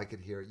sure that I could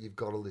hear it. You've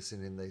got to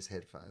listen in these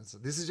headphones.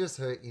 This is just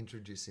her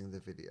introducing the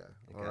video.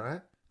 Okay. All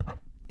right.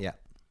 Yeah.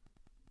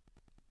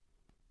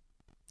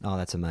 Oh,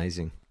 that's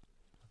amazing.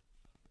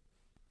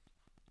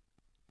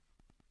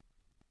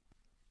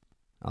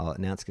 Oh,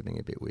 now it's getting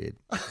a bit weird.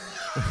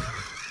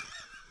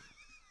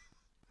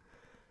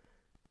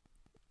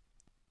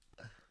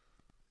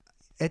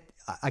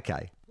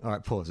 Okay. All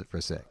right, pause it for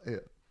a sec. Yeah.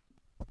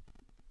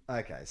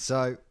 Okay,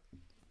 so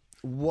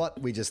what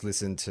we just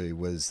listened to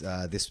was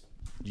this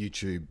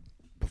YouTube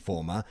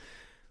performer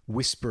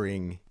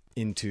whispering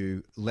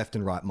into left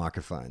and right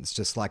microphones,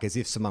 just like as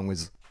if someone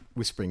was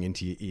whispering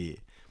into your ear.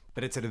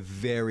 But it's at a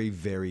very,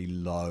 very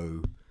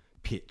low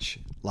pitch.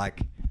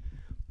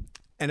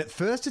 And at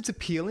first it's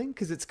appealing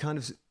because it's kind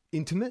of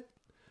intimate.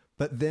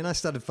 But then I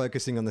started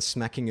focusing on the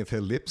smacking of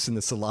her lips and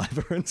the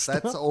saliva and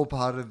stuff. That's all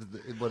part of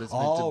what it's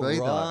meant to be,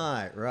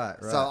 though. Right.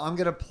 So I'm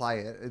going to play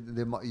it.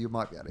 You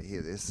might be able to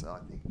hear this, I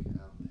think. Hang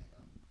on.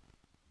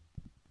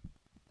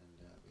 And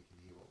we can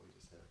hear what we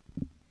just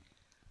heard.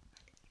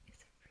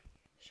 Is a free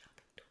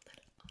shopping tool that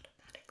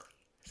automatically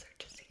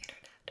searches the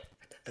internet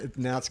for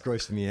the Now it's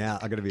grossing me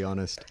out, I got to be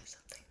honest.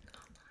 something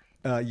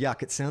online.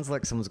 Yuck, it sounds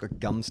like someone's got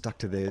gum stuck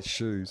to their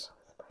shoes.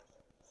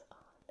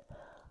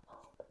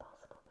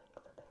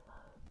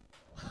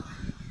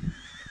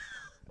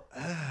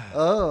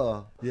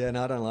 Oh. Yeah,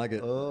 no, I don't like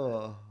it.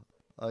 Oh.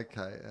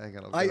 Okay. Hang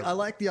on. I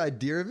like the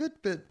idea of it,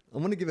 but I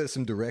want to give it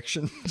some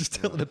direction. Just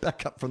tell it to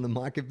back up from the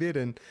mic a bit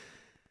and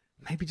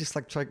maybe just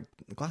try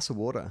a glass of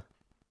water.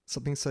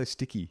 Something so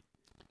sticky.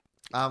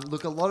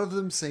 Look, a lot of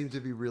them seem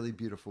to be really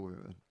beautiful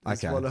women.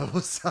 That's Okay. what I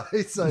will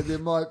say. So there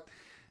might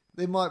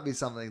be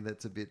something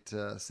that's a bit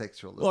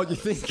sexual. Oh, about you it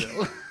think?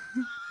 still.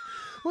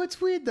 Well,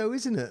 it's weird though,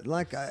 isn't it?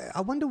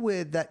 I wonder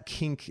where that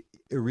kink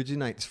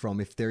originates from,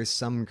 if there is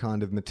some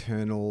kind of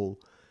maternal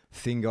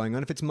thing going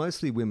on. If it's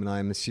mostly women,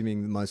 I'm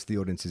assuming most of the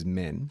audience is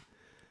men.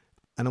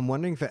 And I'm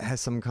wondering if it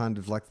has some kind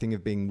of thing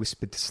of being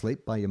whispered to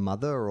sleep by your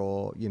mother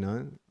or,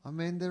 I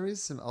mean, there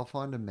is some. I'll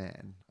find a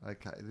man.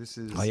 Okay, this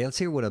is. Oh yeah, let's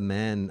hear what a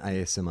man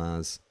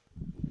ASMR's.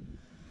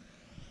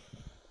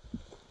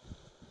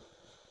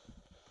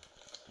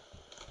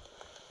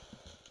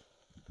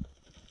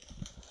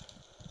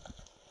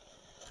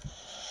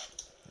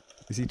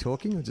 Is he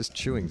talking or just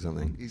chewing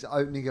something? He's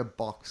opening a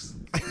box.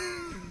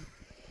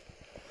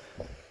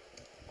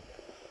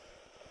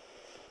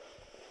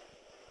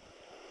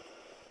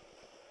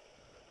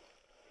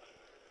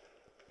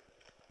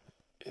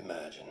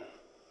 Imagine,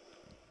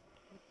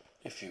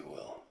 if you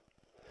will,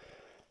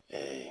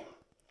 a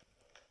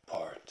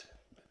part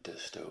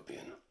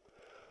dystopian,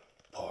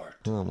 part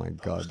Oh my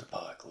god.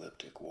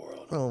 post-apocalyptic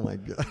world Oh my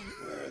god.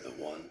 where the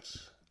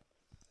once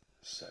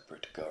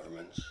separate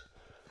governments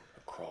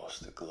across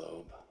the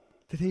globe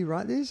Did he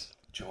write this?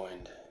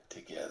 joined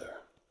together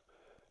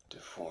to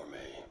form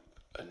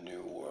a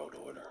new world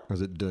order. Or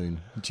is it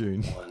Dune?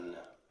 June. One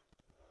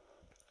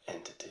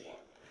entity.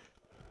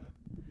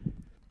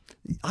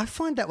 I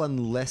find that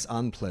one less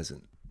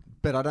unpleasant,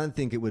 but I don't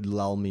think it would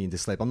lull me into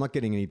sleep. I'm not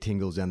getting any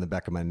tingles down the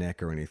back of my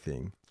neck or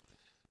anything.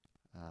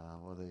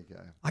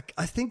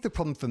 I think the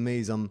problem for me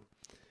is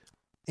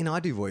I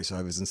do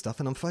voiceovers and stuff,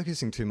 and I'm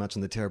focusing too much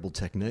on the terrible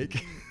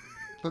technique.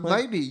 But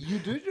maybe you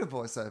do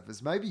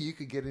voiceovers. Maybe you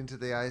could get into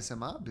the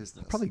ASMR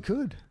business. Probably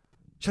could.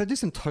 Should I do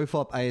some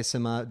TOEFOP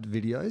ASMR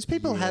videos?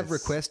 People have Yes.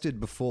 requested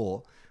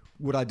before,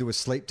 would I do a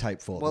sleep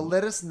tape for Well, them?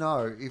 let us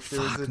know if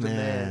there is Fuck, a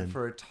demand man.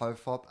 for a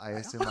TOEFOP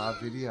ASMR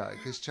video.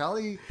 Because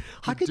Charlie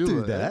I could do do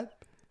it.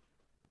 that.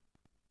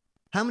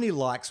 How many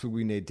likes would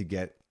we need to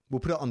get? We'll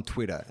put it on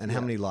Twitter. And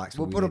how many likes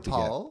We'll would put we a need to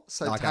poll. get?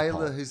 So Like a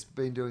Taylor, poll. who's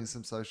been doing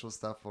some social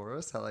stuff for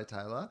us. Hello,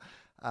 Taylor.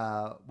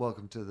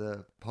 Welcome to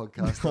the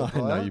podcast. I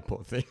know, Empire. you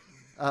poor thing.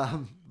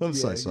 I'm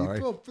so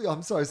sorry.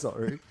 I'm so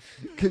sorry.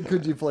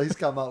 Could you please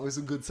come up with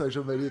some good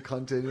social media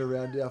content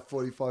around our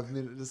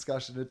 45-minute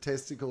discussion of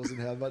testicles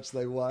and how much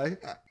they weigh?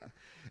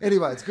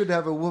 Anyway, it's good to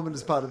have a woman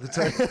as part of the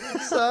team.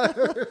 So,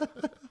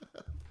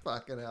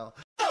 fucking hell.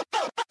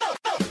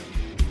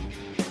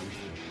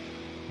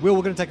 Will,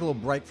 we're going to take a little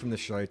break from the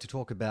show to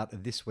talk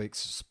about this week's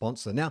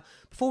sponsor. Now,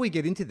 before we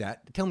get into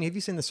that, tell me, have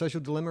you seen The Social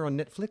Dilemma on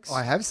Netflix?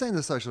 I have seen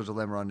The Social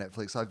Dilemma on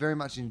Netflix. I very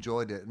much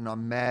enjoyed it, and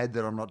I'm mad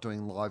that I'm not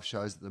doing live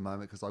shows at the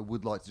moment because I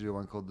would like to do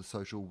one called The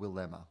Social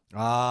Willemma.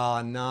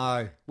 Ah,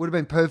 no. Would have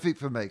been perfect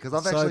for me because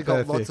I've So actually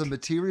got lots perfect. of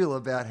material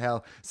about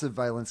how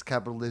surveillance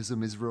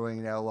capitalism is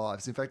ruining our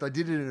lives. In fact, I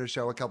did it in a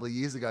show a couple of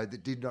years ago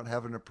that did not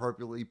have an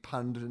appropriately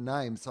punned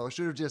name, so I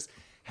should have just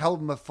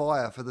held my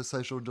fire for The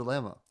Social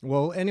Dilemma.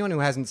 Well, anyone who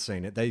hasn't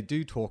seen it, they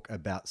do talk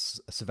about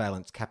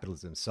surveillance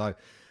capitalism. So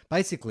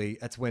basically,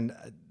 that's when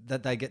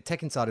that they get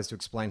tech insiders to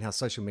explain how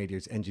social media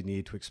is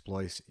engineered to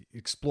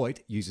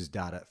exploit users'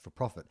 data for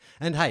profit.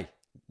 And hey,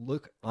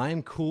 look, I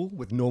am cool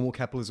with normal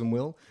capitalism,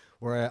 Will,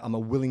 where I'm a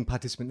willing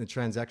participant in the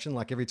transaction.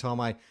 Like every time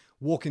I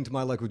walk into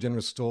my local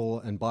general store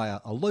and buy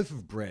a loaf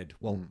of bread.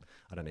 Well,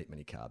 I don't eat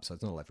many carbs, so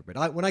it's not a loaf of bread.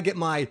 When I get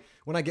my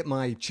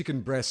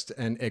chicken breast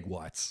and egg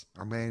whites.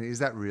 Oh man, is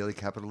that really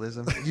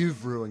capitalism?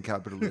 You've ruined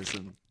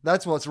capitalism.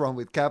 That's what's wrong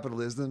with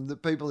capitalism,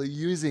 that people are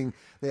using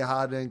their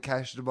hard-earned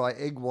cash to buy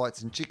egg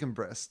whites and chicken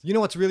breast. You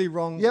know what's really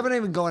wrong? You haven't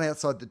even gone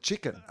outside the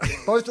chicken.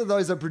 Both of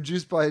those are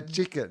produced by a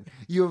chicken.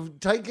 You've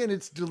taken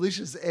its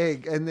delicious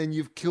egg and then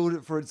you've killed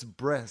it for its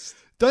breast.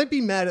 Don't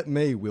be mad at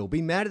me, Will.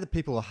 Be mad at the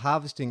people who are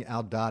harvesting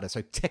our data so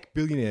tech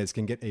billionaires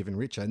can get even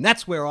richer. And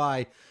that's where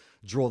I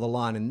draw the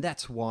line. And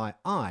that's why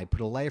I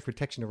put a layer of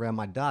protection around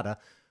my data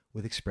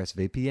with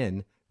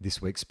ExpressVPN,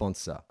 this week's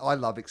sponsor. I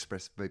love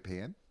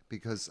ExpressVPN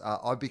because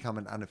I've become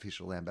an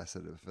unofficial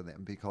ambassador for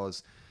them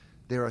because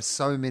there are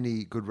so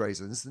many good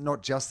reasons,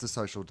 not just the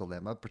social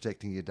dilemma,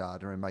 protecting your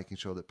data and making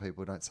sure that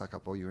people don't suck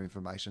up all your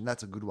information.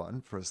 That's a good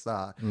one for a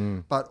start.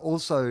 But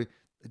also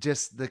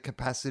just the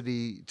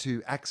capacity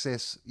to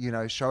access,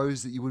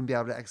 shows that you wouldn't be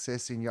able to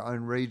access in your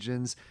own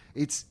regions.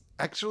 It's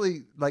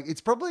actually it's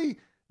probably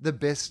the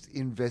best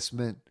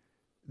investment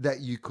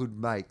that you could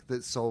make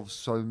that solves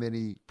so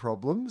many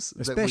problems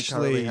that we currently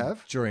Especially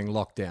have. during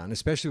lockdown,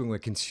 especially when we're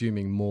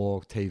consuming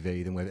more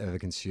TV than we've ever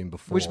consumed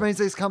before. Which means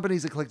these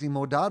companies are collecting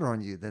more data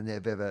on you than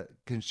they've ever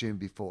consumed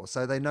before.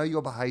 So they know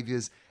your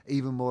behaviors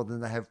even more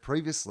than they have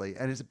previously.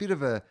 And it's a bit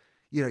of a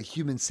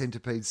human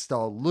centipede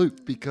style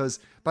loop because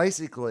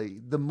basically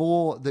the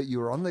more that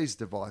you're on these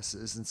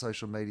devices and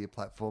social media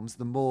platforms,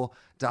 the more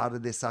data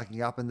they're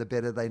sucking up and the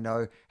better they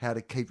know how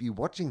to keep you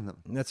watching them.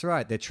 That's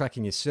right. They're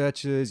tracking your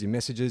searches, your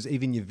messages,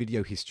 even your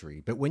video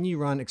history. But when you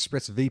run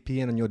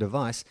ExpressVPN on your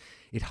device,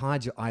 it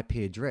hides your IP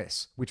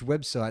address, which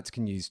websites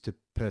can use to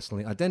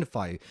personally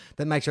identify you.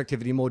 That makes your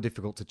activity more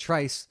difficult to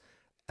trace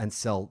and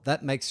sell.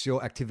 That makes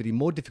your activity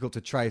more difficult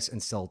to trace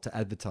and sell to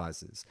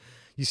advertisers.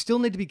 You still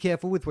need to be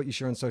careful with what you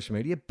share on social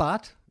media,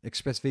 but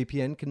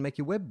ExpressVPN can make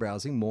your web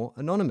browsing more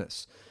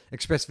anonymous.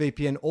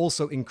 ExpressVPN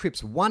also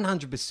encrypts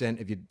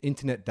 100% of your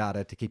internet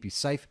data to keep you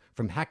safe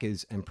from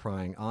hackers and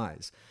prying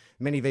eyes.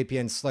 Many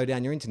VPNs slow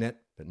down your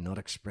internet, but not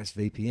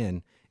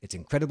ExpressVPN. It's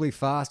incredibly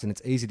fast and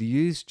it's easy to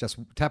use. Just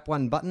tap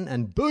one button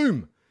and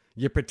boom,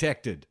 you're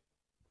protected.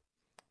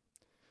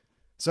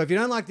 So if you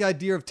don't like the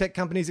idea of tech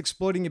companies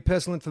exploiting your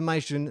personal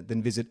information,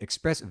 then visit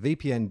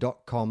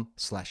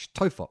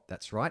expressvpn.com/TOEFOP.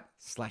 That's right,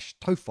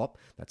 /TOEFOP.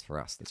 That's for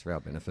us. That's for our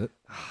benefit.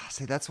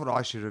 See, that's what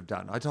I should have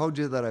done. I told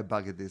you that I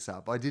buggered this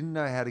up. I didn't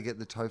know how to get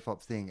the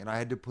TOEFOP thing, and I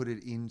had to put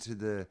it into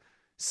the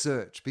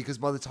search because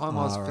by the time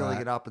I was filling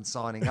it up and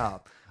signing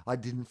up, I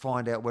didn't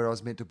find out where I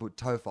was meant to put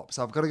TOEFOP.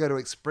 So I've got to go to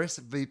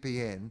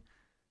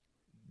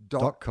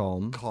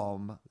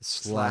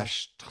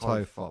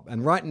expressvpn.com/TOEFOP.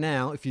 And right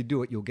now, if you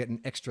do it, you'll get an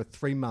extra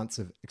 3 months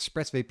of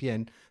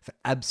ExpressVPN for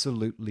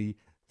absolutely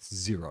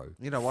zero.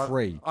 You know what?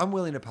 Free. I'm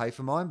willing to pay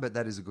for mine, but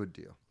that is a good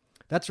deal.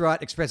 That's right,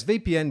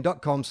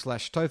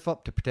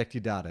 expressvpn.com/TOEFOP to protect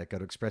your data. Go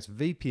to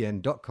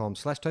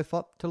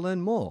expressvpn.com/TOEFOP to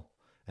learn more.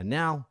 And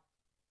now,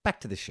 back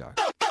to the show.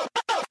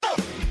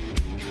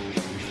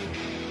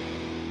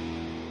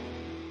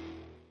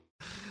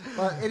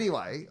 But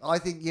anyway, I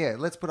think,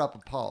 let's put up a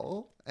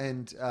poll.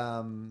 And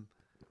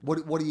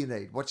what do you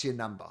need? What's your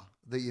number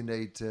that you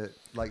need to,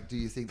 do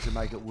you think to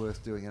make it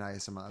worth doing an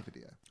ASMR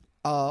video?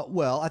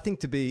 Well, I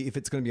think if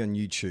it's going to be on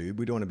YouTube,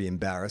 we don't want to be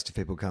embarrassed if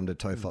people come to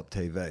TOEFOP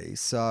TV.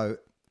 So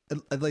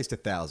At least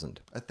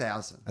 1,000.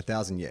 1,000.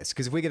 1,000, yes.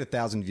 Because if we get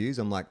 1,000 views,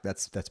 I'm like,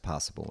 that's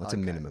passable. That's a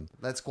Okay. minimum.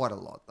 That's quite a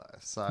lot, though.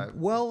 So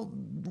Well,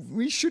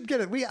 we should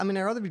get it. I mean,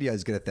 our other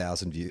videos get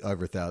 1,000 views,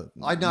 over 1,000.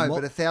 I know,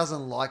 What- but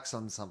 1,000 likes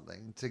on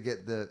something to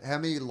get the. How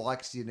many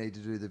likes do you need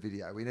to do the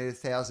video? We need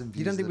 1,000 views.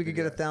 you don't think of we the could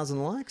get video.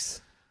 1,000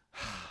 likes?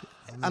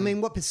 I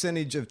mean, what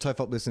percentage of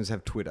TOEFOP listeners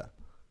have Twitter?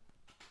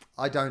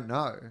 I don't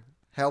know.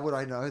 How would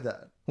I know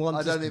that? Well,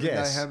 I don't just even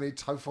guess. know how many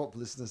TOEFOP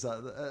listeners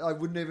are there. I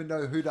wouldn't even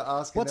know who to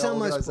ask What's in our our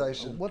most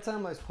organisation. What's our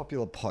most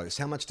popular post?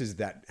 How many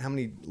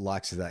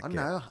likes does that I get? don't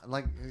know,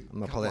 like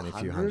I'm a probably couple only a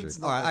few hundreds,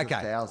 hundred. not All right, like okay.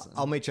 1,000.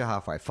 I'll meet you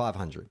halfway.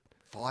 500.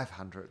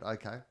 500.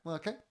 Okay. Well,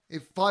 okay.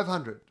 If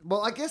 500.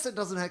 Well, I guess it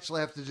doesn't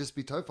actually have to just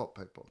be TOEFOP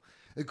people.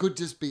 It could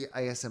just be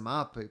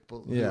ASMR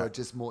people who Yeah. are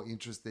just more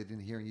interested in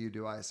hearing you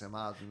do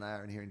ASMR than they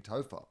are in hearing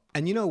TOEFOP.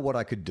 And you know what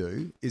I could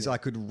do is I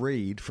could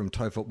read from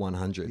TOEFOP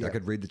 100. Yeah. I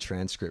could read the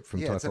transcript from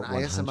Yeah, it's an TOEFOP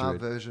 100. ASMR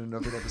version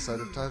of an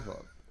episode of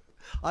TOEFOP.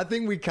 I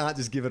think we can't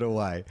just give it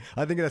away.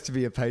 I think it has to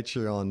be a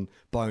Patreon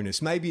bonus.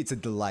 Maybe it's a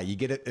delay. You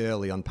get it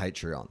early on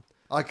Patreon.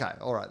 Okay.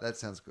 All right. That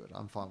sounds good.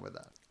 I'm fine with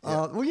that.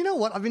 Well, you know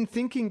what? I've been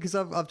thinking because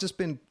I've just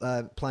been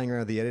playing around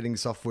with the editing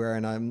software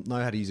and I know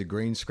how to use a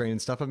green screen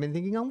and stuff. I've been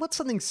thinking, what's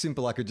something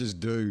simple I could just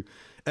do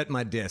at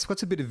my desk?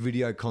 What's a bit of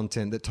video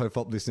content that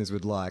TOEFOP listeners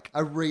would like?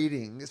 A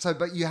reading. So,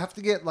 but you have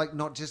to get like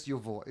not just your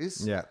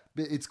voice. Yeah.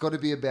 But it's got to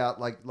be about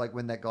like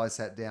when that guy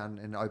sat down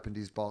and opened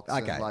his box.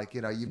 Okay. And like,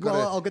 you know, you've got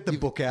Well, to. I'll get the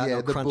book out and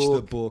I'll the crunch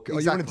the book. Oh,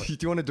 Exactly. do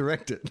you want to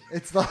direct it?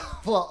 It's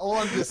like, well, all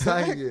I'm just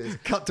saying is.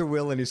 Cut to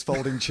Will in his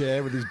folding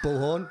chair with his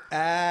bullhorn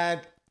and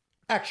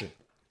action.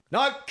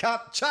 No,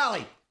 cut.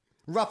 Charlie,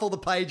 ruffle the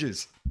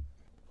pages.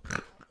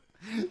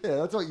 Yeah,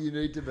 that's what you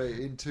need to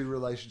be in two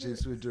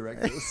relationships with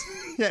directors.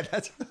 Yeah,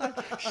 that's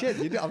shit.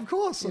 You do, of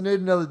course. You need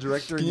another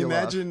director Can in you your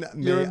life. imagine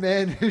You're me- a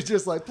man who's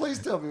just like, please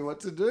tell me what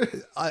to do.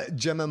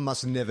 Gemma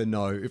must never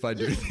know if I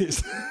do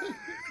this.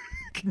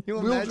 Can you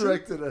Will imagine?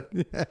 directed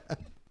it.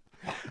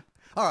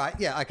 All right,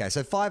 yeah, okay.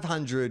 So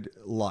 500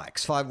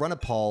 likes. Run a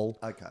poll.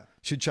 Okay.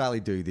 Should Charlie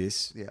do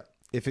this? Yeah.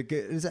 If it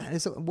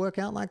does it work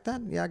out like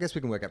that? Yeah, I guess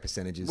we can work out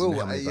percentages Well, and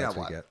how many you know votes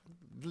we what?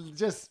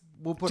 get.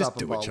 We'll put Just up a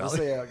do it, poll. We'll Charlie.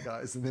 see how it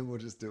goes, and then we'll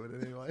just do it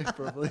anyway,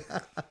 probably.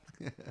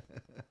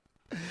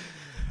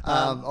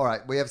 All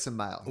right, we have some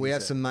mail. We you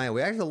have said. some mail.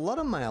 We actually have a lot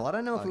of mail. I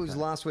don't know if it was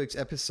last week's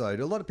episode.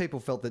 A lot of people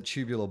felt that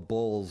tubular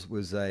balls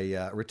was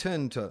a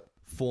return to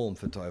form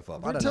for TOEFOP.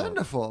 I don't Return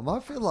know. to form. I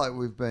feel like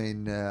we've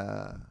been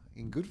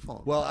in good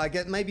form. Well, I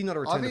get maybe not a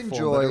return I've to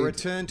form, but a enjoyed-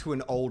 return to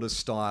an older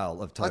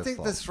style of TOEFOP. I think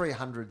the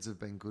 300s have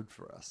been good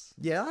for us.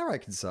 Yeah, I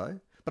reckon so.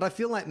 But I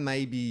feel like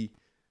maybe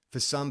for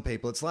some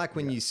people, it's like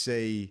when you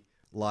see,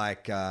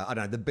 like, I don't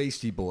know, the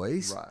Beastie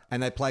Boys, Right.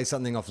 and they play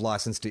something off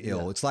License to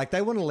Ill. It's like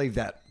they want to leave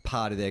that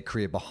part of their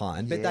career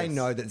behind, but they Yes.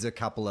 know that there's a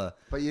couple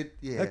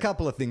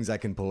of things they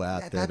can pull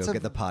out there that's to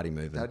get the party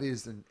moving. That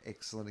is an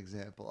excellent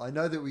example. I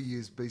know that we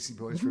use BC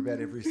Boys for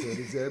about every third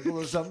example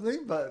or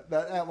something, but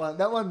that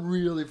one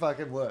really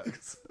fucking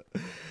works.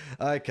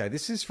 Okay,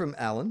 this is from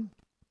Alan,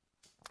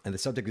 and the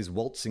subject is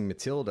Waltzing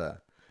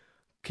Matilda.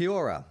 Kia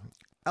ora.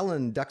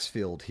 Alan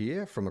Duxfield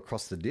here from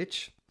across the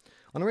ditch.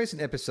 On a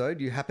recent episode,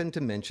 you happened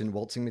to mention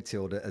Waltzing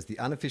Matilda as the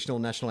unofficial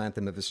national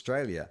anthem of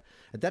Australia.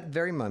 At that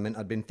very moment,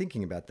 I'd been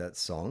thinking about that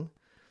song.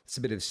 It's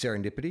a bit of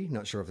serendipity,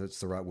 not sure if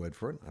that's the right word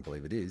for it. I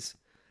believe it is.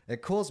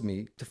 It caused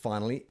me to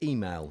finally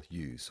email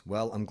yous.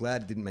 Well, I'm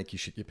glad it didn't make you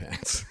shit your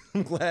pants.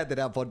 I'm glad that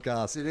our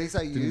podcast... Did he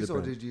say didn't use or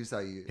depend. did you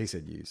say use? He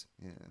said use.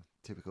 Yeah,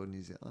 typical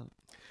New Zealand.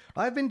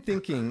 I've been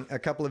thinking a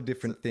couple of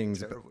different things.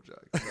 Terrible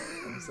joke. Sorry.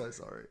 I'm so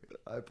sorry.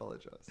 I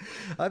apologise.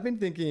 I've been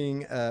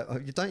thinking,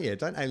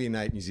 don't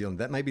alienate New Zealand.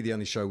 That may be the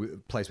only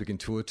place we can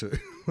tour to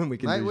when we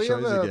can Mate, do we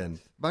have shows a again.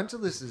 bunch of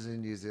listeners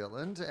in New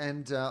Zealand,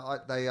 and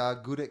they are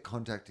good at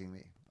contacting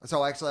me.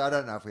 So actually, I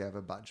don't know if we have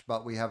a bunch,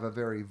 but we have a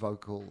very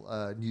vocal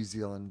New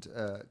Zealand,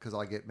 because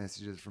I get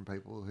messages from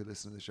people who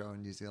listen to the show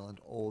in New Zealand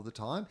all the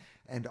time.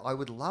 And I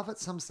would love at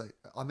some stage,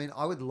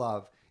 I would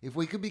love if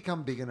we could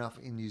become big enough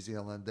in New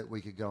Zealand that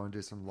we could go and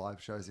do some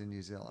live shows in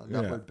New Zealand.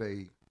 That Yeah. would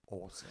be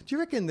awesome. Do you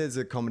reckon there's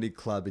a comedy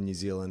club in New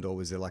Zealand, or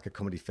was there like a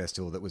comedy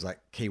festival that was like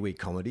Kiwi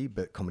comedy,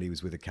 but comedy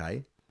was with a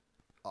K?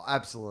 Oh,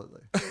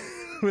 absolutely.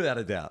 Without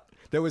a doubt.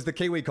 There was the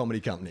Kiwi Comedy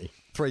Company.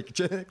 The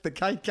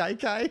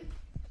KKK.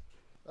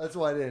 That's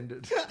why it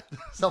ended.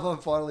 Someone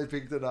finally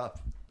picked it up.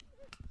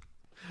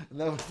 And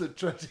that was the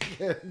tragic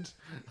end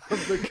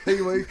of the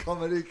Kiwi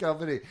Comedy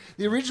Company.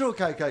 The original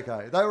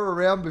KKK. They were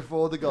around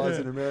before the guys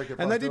in America.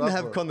 And they fucked it didn't up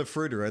have for it. Con the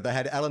Fruiterer. They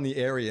had Alan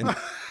the Aryan.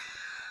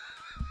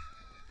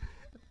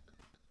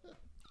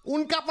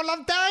 Un couple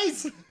of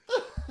days.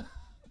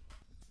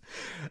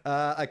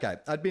 Okay,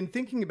 I'd been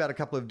thinking about a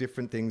couple of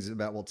different things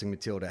about Waltzing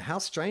Matilda. How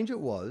strange it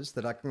was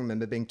that I can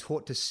remember being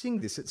taught to sing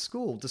this at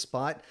school,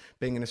 despite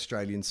being an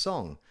Australian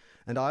song.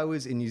 And I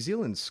was in New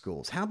Zealand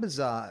schools. How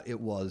bizarre it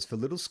was for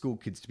little school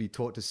kids to be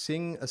taught to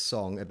sing a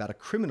song about a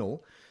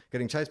criminal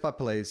getting chased by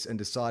police and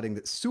deciding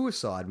that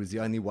suicide was the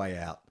only way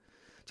out.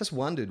 Just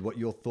wondered what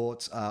your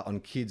thoughts are on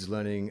kids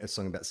learning a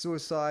song about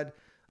suicide.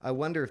 I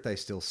wonder if they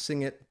still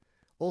sing it,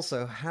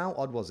 Also, how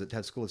odd was it to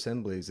have school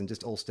assemblies and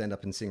just all stand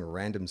up and sing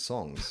random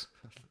songs?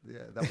 Yeah,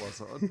 that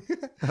was odd.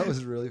 That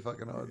was really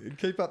fucking odd.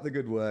 Keep up the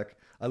good work.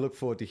 I look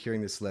forward to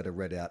hearing this letter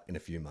read out in a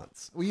few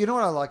months. Well, you know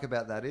what I like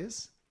about that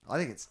is? I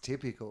think it's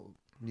typical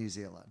New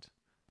Zealand.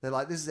 They're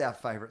like, this is our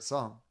favourite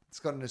song. It's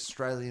got an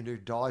Australian who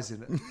dies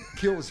in it,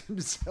 kills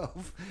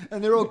himself,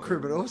 and they're all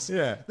criminals.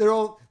 Yeah.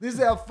 This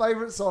is our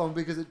favourite song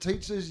because it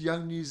teaches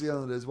young New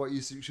Zealanders what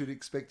you should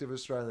expect of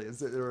Australians,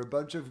 that there are a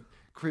bunch of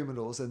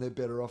criminals and they're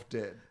better off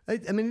dead. I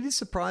mean, it is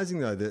surprising,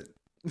 though, that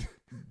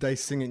they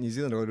sing it in New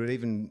Zealand, or it would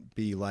even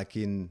be like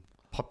in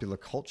popular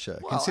culture.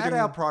 Well, at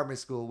our primary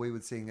school, we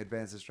would sing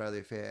Advanced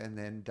Australia Fair and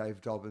then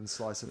Dave Dobbins'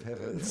 Slice of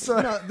Heaven.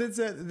 So No,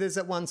 there's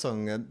that one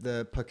song,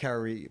 the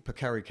Pokari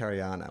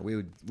Kariana.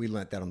 We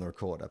learnt that on the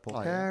recorder.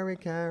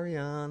 Pokari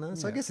Kariana.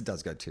 So I guess it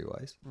does go two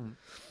ways.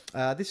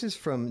 This is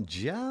from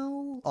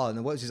Joe. Oh,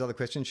 and what was his other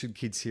question? Should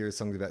kids hear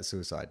songs about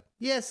suicide?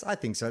 Yes, I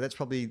think so. That's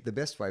probably the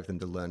best way for them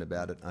to learn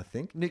about it, I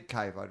think. Nick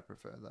Cave, I'd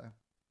prefer, though.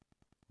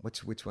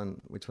 Which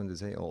one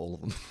does he? Or all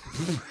of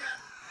them?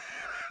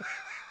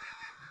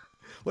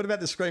 What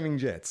about the Screaming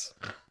Jets?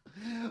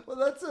 Well,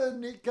 that's a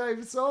Nick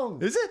Cave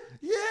song. Is it?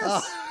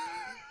 Yes.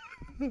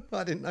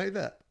 I didn't know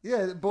that.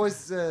 Yeah, the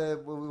Boys,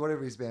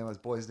 whatever his band was,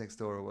 Boys Next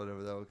Door or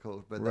whatever they were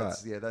called. But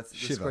that's the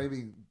Shiver.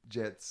 Screaming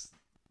Jets.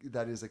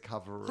 That is a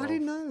cover. I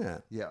didn't know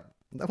that. Yeah.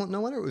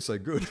 No wonder it was so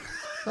good.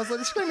 I was like,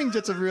 the Screaming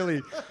Jets have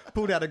really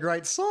pulled out a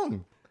great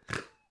song.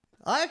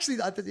 I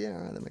thought, yeah,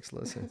 all right, that makes a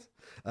lot of sense.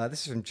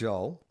 This is from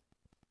Joel.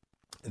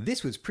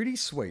 This was pretty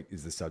sweet,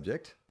 is the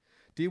subject.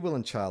 Dear Will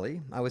and Charlie,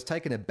 I was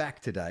taken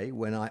aback today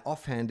when I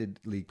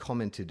offhandedly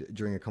commented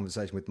during a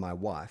conversation with my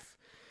wife,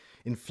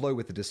 in flow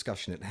with the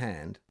discussion at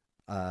hand,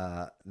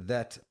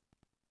 that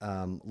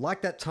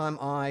like that time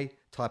I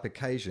type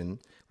occasion,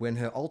 when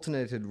her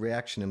alternated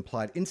reaction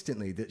implied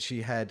instantly that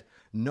she had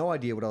no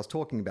idea what I was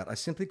talking about. I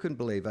simply couldn't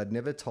believe I'd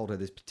never told her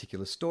this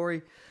particular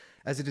story,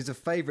 as it is a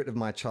favourite of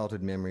my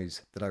childhood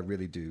memories that I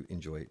really do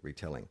enjoy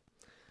retelling.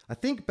 I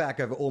think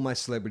back over all my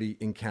celebrity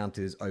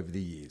encounters over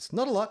the years.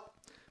 Not a lot,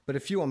 but a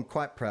few I'm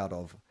quite proud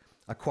of.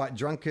 A quite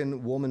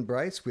drunken warm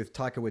embrace with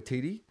Taika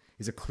Waititi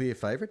is a clear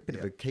favourite. Bit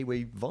of a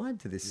Kiwi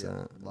vibe to this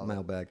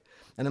mailbag.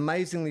 An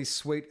amazingly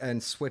sweet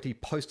and sweaty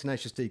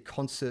post-Tenacious D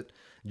concert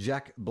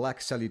Jack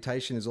Black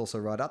salutation is also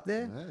right up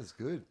there. That is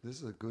good.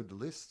 This is a good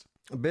list.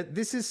 But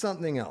this is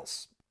something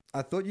else.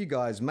 I thought you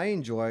guys may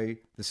enjoy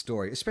the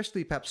story,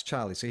 especially perhaps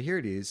Charlie. So here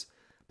it is,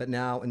 but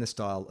now in the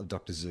style of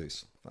Dr.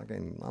 Zeus.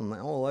 I'm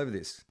all over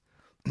this.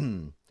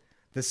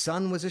 The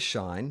sun was a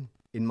shine.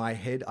 In my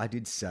head, I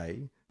did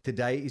say,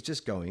 today is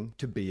just going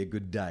to be a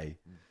good day.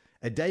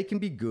 A day can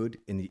be good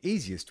in the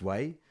easiest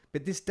way,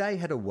 but this day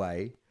had a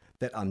way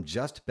that I'm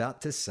just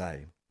about to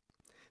say.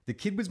 The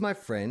kid was my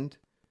friend,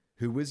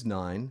 who was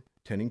 9,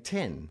 turning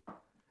 10,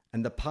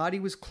 and the party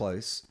was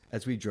close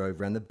as we drove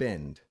round the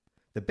bend.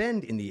 The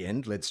bend, in the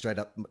end, led straight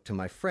up to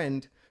my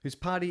friend, whose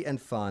party and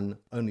fun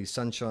only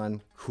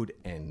sunshine could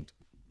end.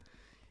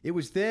 It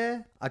was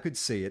there, I could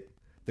see it,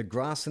 the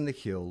grass and the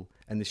hill,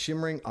 and the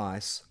shimmering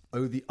ice.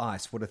 Oh, the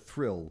ice, what a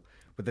thrill.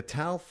 With a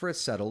towel for a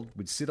saddle,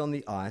 we'd sit on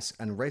the ice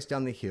and race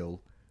down the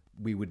hill.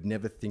 We would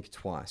never think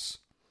twice.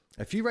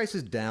 A few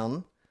races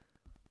down,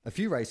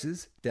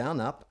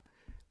 up,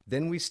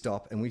 then we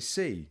stop and we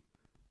see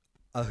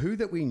a who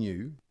that we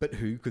knew, but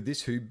who could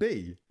this who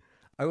be?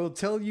 I will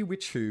tell you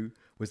which who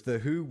was the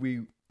who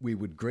we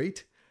would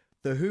greet.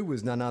 The who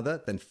was none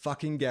other than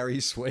fucking Gary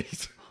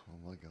Sweet. Oh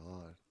my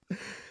God.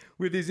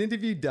 With his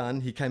interview done,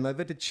 he came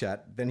over to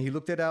chat. Then he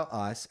looked at our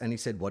ice and he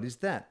said, "What is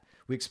that?"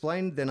 We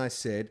explained, then I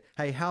said,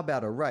 "Hey, how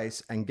about a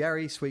race?" And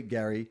Gary, sweet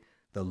Gary,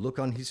 the look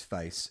on his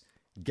face.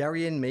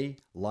 Gary and me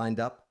lined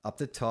up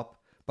the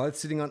top, both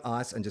sitting on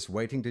ice and just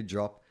waiting to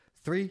drop.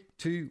 3,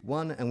 2,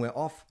 1, and we're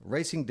off,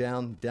 racing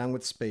down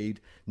with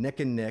speed, neck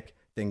and neck.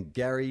 Then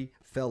Gary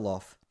fell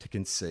off to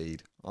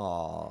concede.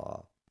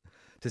 Aww.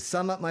 To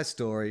sum up my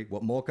story,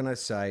 what more can I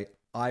say?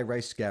 I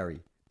raced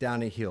Gary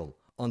down a hill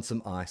on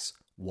some ice.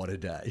 What a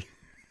day.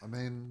 I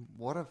mean,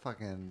 what a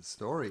fucking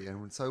story,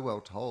 and so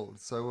well told,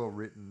 so well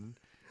written,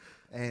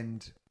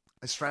 and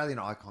Australian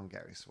icon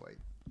Gary Sweet.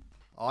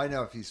 I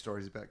know a few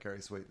stories about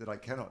Gary Sweet that I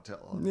cannot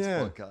tell on this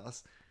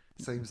podcast.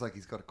 Seems like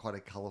he's got quite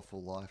a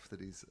colourful life that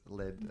he's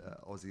led,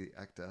 Aussie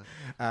actor.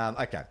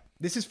 Okay,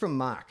 this is from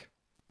Mark.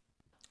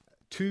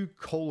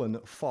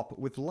 /Fop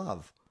with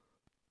love.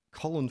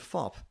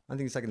 Fop. I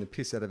think he's taking the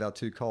piss out of our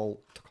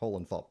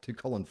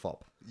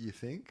Fop. You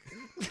think?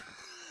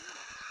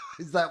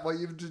 Is that what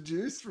you've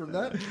deduced from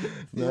that?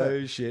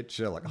 No shit,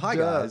 Sherlock. Hi,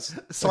 guys.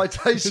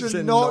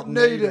 Citation not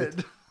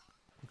needed.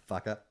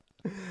 Fucker.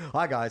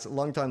 Hi, guys.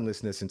 Long-time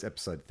listener since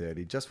episode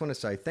 30. Just want to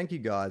say thank you,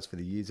 guys, for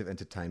the years of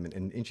entertainment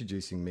and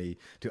introducing me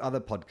to other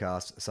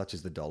podcasts such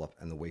as The Dollop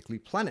and The Weekly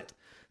Planet.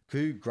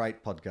 Two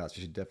great podcasts.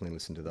 You should definitely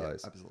listen to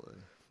those. Yeah,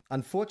 absolutely.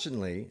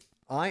 Unfortunately,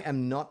 I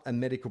am not a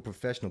medical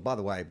professional. By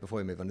the way, before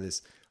we move on to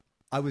this,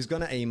 I was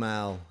going to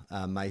email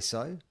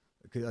Meso,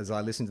 because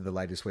I listened to the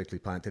latest Weekly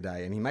Planet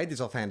today, and he made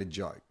this offhanded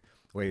joke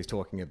where he was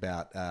talking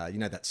about,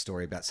 that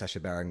story about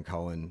Sacha Baron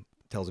Cohen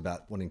tells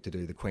about wanting to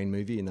do the Queen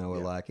movie, and they were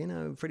like,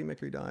 Freddie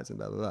Mercury dies and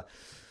blah, blah, blah.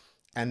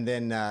 And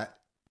then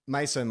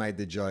Meso made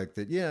the joke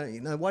that,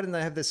 why didn't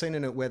they have the scene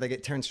in it where they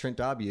get Terence Trent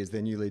D'Arby as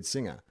their new lead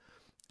singer?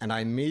 And I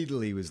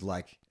immediately was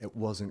like, it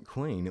wasn't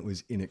Queen, it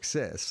was In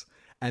Excess.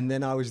 And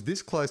then I was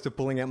this close to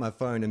pulling out my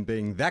phone and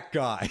being that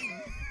guy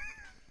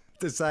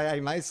to say, hey,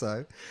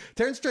 Meso,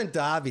 Terence Trent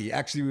D'Arby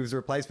actually was a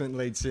replacement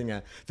lead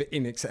singer for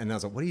In Excess. And I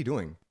was like, what are you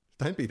doing?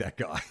 Don't be that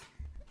guy.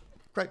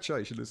 Great show,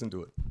 you should listen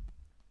to it.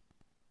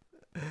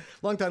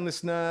 Long-time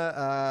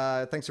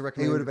listener, thanks for He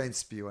recommending. would have been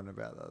spewing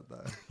about that,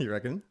 though. You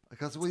reckon?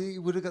 Because we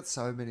would have got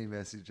so many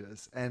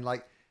messages. And,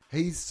 like,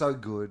 he's so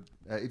good.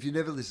 If you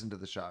never listened to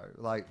the show,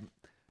 like,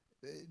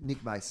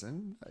 Nick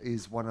Mason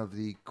is one of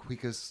the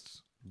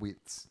quickest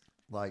wits,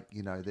 like,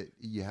 that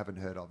you haven't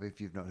heard of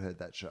if you've not heard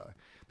that show,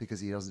 because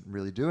he doesn't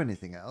really do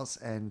anything else.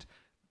 And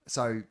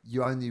so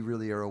you only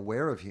really are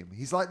aware of him.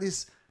 He's like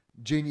this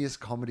genius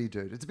comedy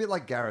dude. It's a bit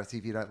like Gareth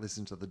if you don't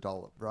listen to The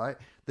Dollop, right?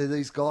 They're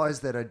these guys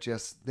that are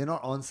they're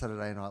not on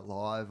Saturday Night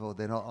Live, or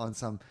they're not on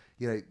some,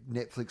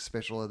 Netflix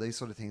special or these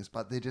sort of things,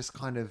 but they're just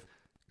kind of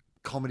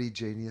comedy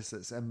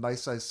geniuses. And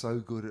Meso's so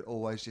good at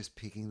always just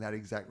picking that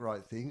exact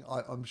right thing.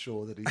 I'm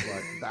sure that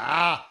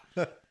he's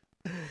like,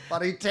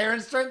 bloody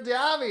Terence Trent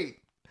D'Arby.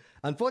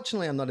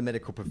 Unfortunately, I'm not a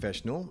medical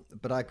professional,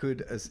 but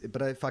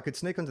if I could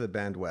sneak onto the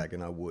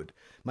bandwagon, I would.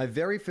 My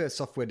very first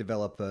software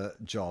developer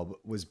job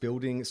was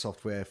building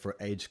software for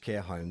aged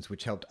care homes,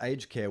 which helped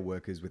aged care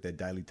workers with their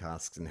daily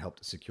tasks and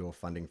helped secure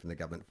funding from the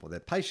government for their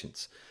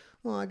patients.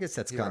 Well, I guess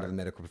that's kind of a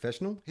medical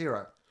professional.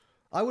 Hero.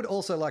 I would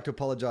also like to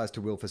apologise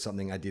to Will for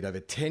something I did over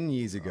 10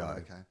 years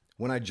ago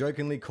when I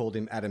jokingly called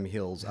him Adam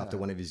Hills after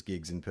one of his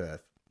gigs in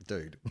Perth.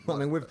 Dude, I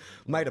mean, we've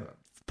made a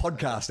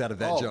podcast out of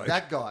that joke.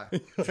 That guy.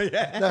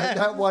 Yeah.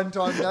 that one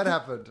time that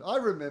happened. I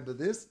remember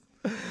this.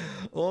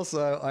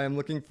 Also, I am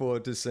looking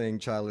forward to listening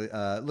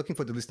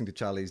to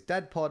Charlie's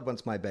Dad Pod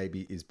once my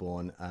baby is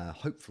born.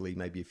 Hopefully,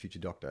 maybe a future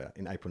doctor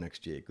in April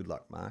next year. Good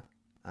luck,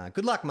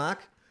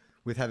 Mark.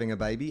 With having a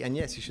baby. And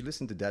yes, you should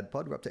listen to Dad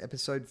Pod. We're up to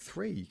episode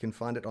 3. You can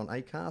find it on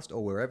Acast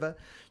or wherever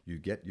you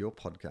get your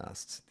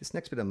podcasts. This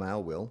next bit of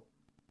mail, Will,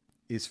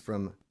 is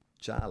from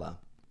Jala.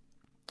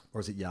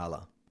 Or is it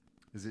Yala?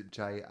 Is it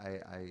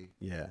J-A-A?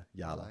 Yeah,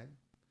 Yala.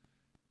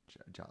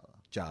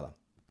 Jala.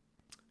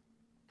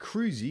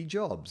 Cruisy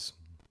Jobs.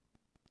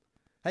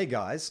 Hey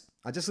guys,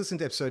 I just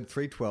listened to episode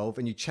 312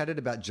 and you chatted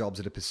about jobs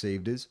that are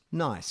perceived as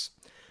nice.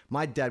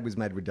 My dad was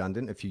made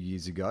redundant a few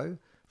years ago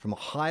from a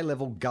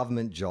high-level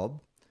government job,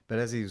 but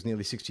as he was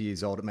nearly 60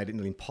 years old, it made it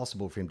nearly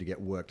impossible for him to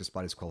get work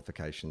despite his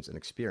qualifications and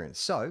experience.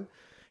 So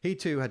he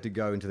too had to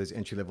go into those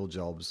entry-level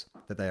jobs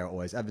that they are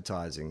always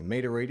advertising.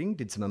 Meter reading,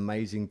 did some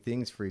amazing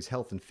things for his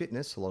health and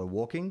fitness, a lot of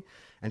walking,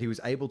 and he was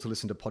able to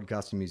listen to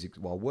podcasts and music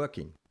while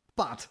working.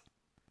 But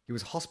he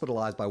was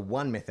hospitalized by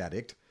one meth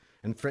addict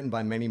and threatened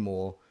by many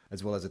more,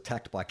 as well as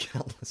attacked by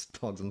countless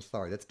dogs. I'm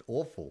sorry, that's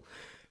awful.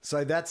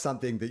 So that's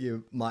something that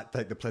you might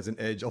take the pleasant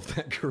edge of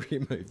that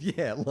career move.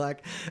 Yeah,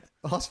 like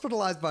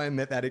hospitalized by a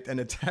meth addict and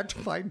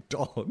attacked by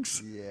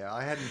dogs. Yeah,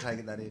 I hadn't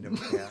taken that into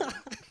account.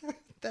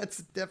 That's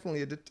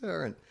definitely a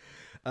deterrent.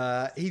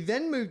 He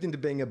then moved into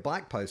being a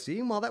bike postie,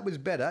 and while that was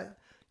better,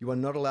 you are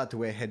not allowed to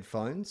wear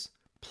headphones.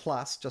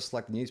 Plus, just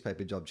like the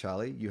newspaper job,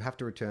 Charlie, you have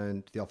to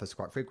return to the office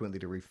quite frequently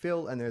to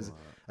refill, and there's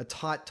a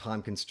tight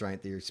time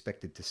constraint that you're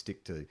expected to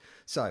stick to.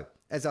 So,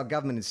 as our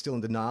government is still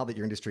in denial that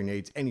your industry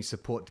needs any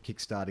support to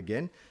kickstart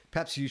again,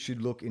 perhaps you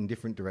should look in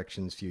different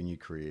directions for your new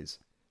careers.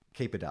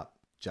 Keep it up,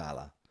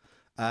 Jala.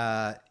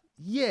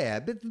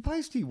 Yeah, but the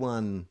postie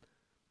one,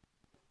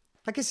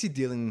 I guess you're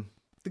dealing...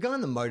 The guy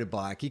on the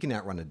motorbike, he can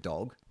outrun a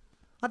dog.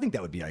 I think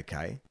that would be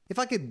okay. If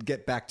I could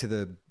get back to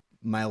the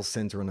mail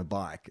centre on a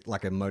bike,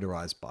 like a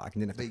motorised bike,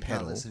 and then have But to you can't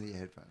pedal. listen to your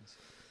headphones.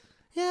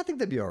 Yeah, I think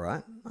that'd be all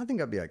right. I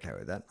think I'd be okay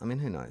with that. I mean,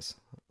 who knows?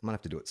 I might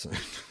have to do it soon.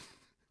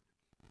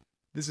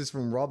 This is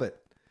from Robert.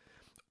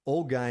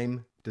 All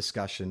game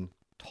discussion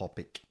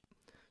topic.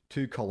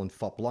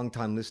 2:Fop,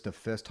 long-time listener,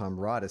 first-time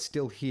writer,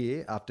 still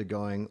here after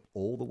going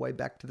all the way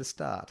back to the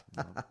start.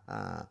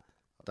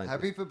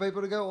 Happy for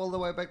people to go all the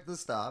way back to the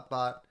start,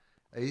 but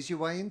ease your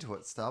way into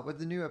it. Start with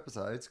the new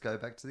episodes, go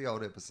back to the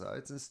old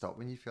episodes, and stop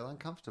when you feel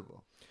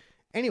uncomfortable.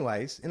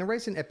 Anyways, in a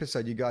recent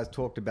episode, you guys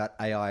talked about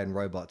AI and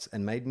robots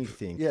and made me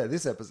think... Yeah,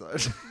 this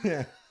episode.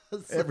 Yeah.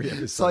 Every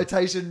episode.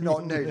 Citation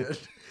not needed.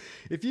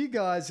 If you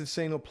guys have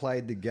seen or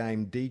played the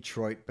game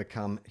Detroit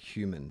Become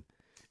Human,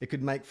 it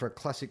could make for a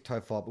classic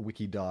Tofop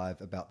wiki dive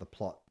about the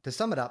plot. To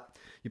sum it up,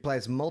 you play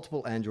as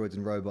multiple androids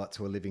and robots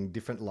who are living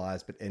different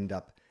lives but end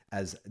up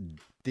as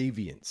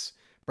deviants,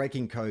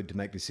 breaking code to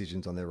make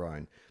decisions on their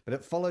own. But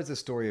it follows the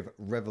story of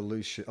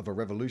a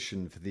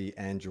revolution for the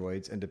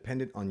androids and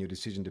dependent on your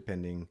decision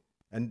depending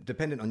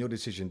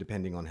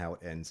on how it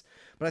ends.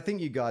 But I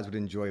think you guys would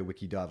enjoy a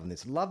wiki dive on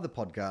this. Love the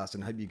podcast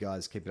and hope you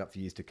guys keep it up for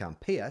years to come.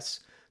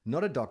 P.S.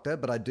 Not a doctor,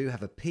 but I do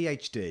have a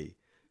PhD.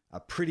 A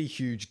pretty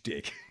huge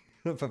dick.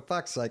 For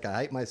fuck's sake,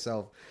 I hate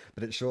myself,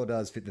 but it sure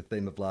does fit the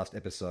theme of last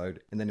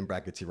episode. And then in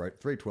brackets he wrote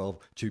 312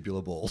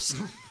 tubular balls.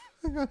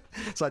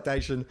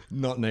 Citation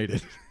not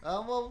needed.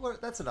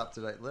 That's an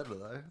up-to-date letter,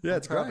 though. Yeah, I'm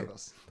it's proud great. of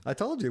us. I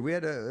told you we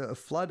had a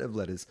flood of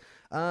letters.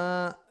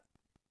 I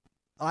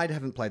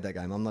haven't played that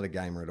game. I'm not a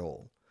gamer at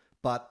all.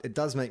 But it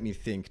does make me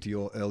think, to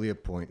your earlier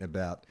point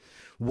about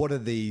what are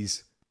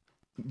these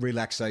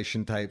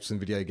relaxation tapes and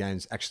video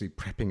games actually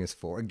prepping us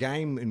for? A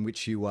game in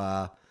which you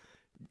are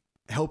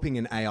helping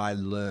an AI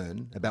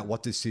learn about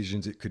what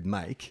decisions it could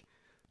make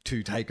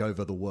to take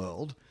over the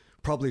world.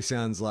 Probably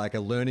sounds like a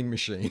learning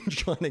machine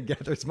trying to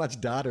gather as much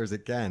data as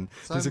it can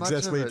So to much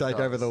successfully of it take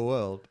over does. the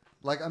world.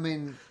 Like, I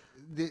mean,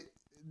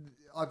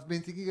 I've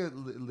been thinking a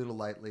little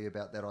lately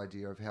about that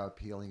idea of how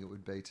appealing it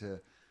would be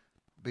to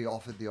be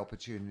offered the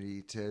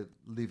opportunity to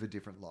live a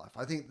different life.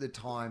 I think the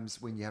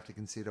times when you have to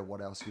consider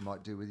what else you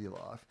might do with your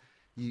life,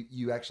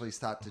 you actually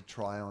start to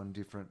try on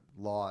different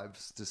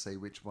lives to see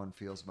which one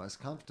feels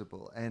most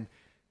comfortable. And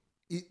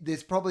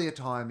there's probably a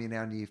time in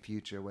our near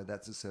future where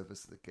that's a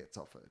service that gets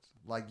offered.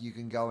 Like, you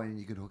can go in and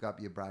you can hook up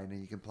your brain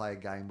and you can play a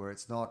game where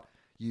it's not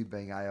you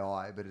being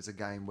AI, but it's a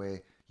game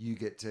where you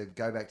get to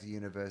go back to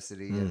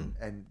university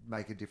and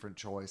make a different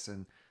choice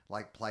and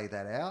like play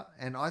that out.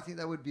 And I think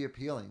that would be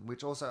appealing,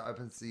 which also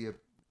opens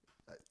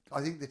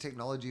I think the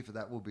technology for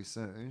that will be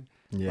soon,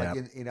 Yeah.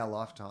 like in our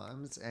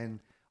lifetimes. And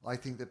I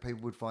think that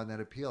people would find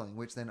that appealing,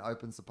 which then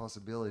opens the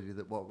possibility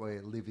that what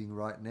we're living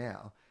right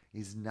now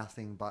is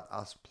nothing but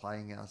us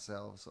playing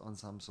ourselves on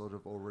some sort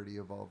of already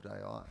evolved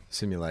AI.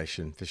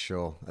 Simulation, for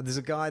sure. There's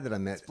a guy that I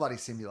met. It's bloody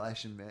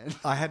simulation, man.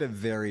 I had a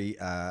very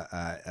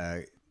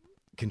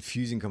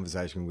confusing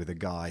conversation with a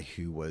guy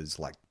who was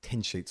like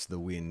 10 sheets to the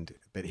wind,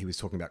 but he was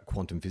talking about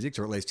quantum physics,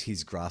 or at least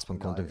his grasp on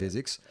quantum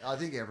physics. I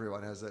think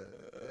everyone has a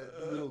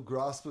little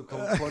grasp of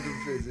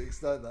quantum physics,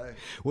 don't they?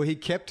 Well, he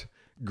kept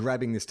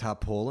grabbing this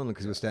tarpaulin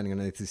because we were standing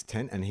underneath this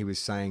tent, and he was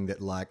saying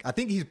that, like, I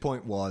think his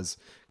point was,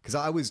 because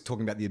I was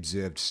talking about the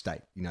observed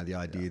state, you know, the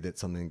idea that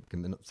something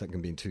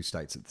can be in two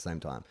states at the same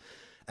time.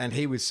 And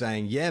he was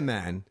saying, yeah,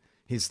 man,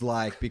 he's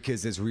like,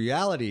 because there's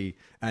reality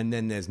and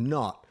then there's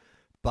not.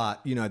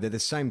 But, you know, they're the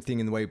same thing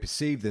in the way you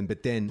perceive them.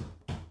 But then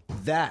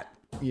that,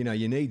 you know,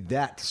 you need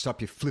that to stop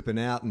you flipping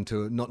out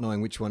into not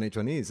knowing which one each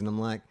one is. And I'm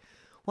like,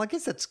 well, I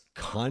guess that's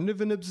kind of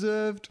an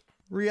observed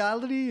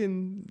reality.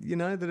 And, you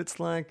know, that it's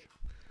like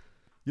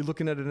you're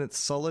looking at it and it's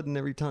solid. And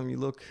every time you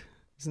look,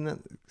 isn't that...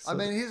 I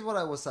mean, here's what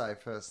I will say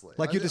firstly.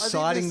 Like, you're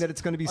deciding that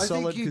it's going to be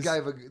solid. I think you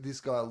gave this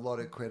guy a lot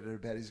of credit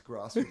about his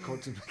grasp of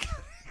quantum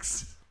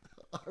mechanics.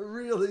 I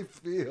really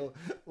feel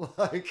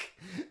like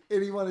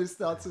anyone who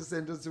starts a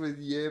sentence with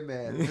 "yeah,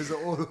 man" has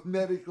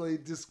automatically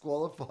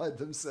disqualified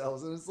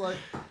themselves, and it's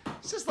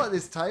just like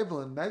this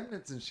table and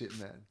magnets and shit,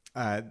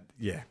 man.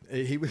 Yeah,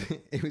 he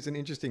was an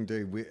interesting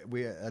dude.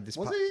 We at this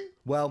Was he?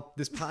 Well,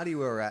 this party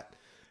we were at,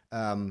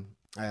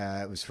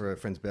 it was for a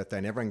friend's birthday,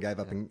 and everyone gave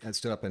up and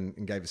stood up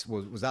and gave us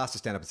was asked to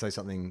stand up and say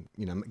something,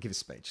 you know, give a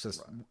speech. So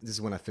this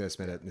is when I first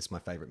met it, and this is my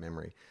favorite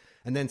memory.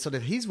 And then sort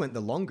of his went the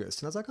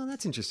longest, and I was like, oh,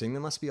 that's interesting. They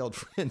must be old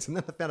friends. And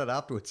then I found out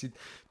afterwards he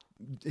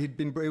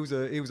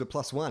was a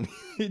plus one.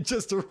 He'd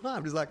just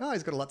arrived. He's like, oh,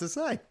 he's got a lot to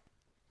say.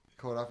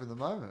 Caught up in the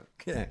moment.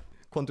 Yeah,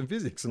 quantum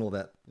physics and all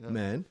that,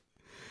 man.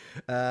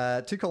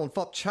 To Colin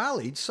Fopp,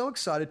 Charlie, so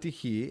excited to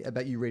hear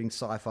about you reading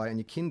sci-fi on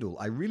your Kindle.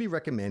 I really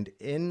recommend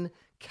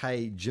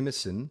N.K.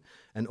 Jemisin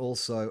and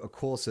also A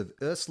Course of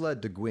Ursula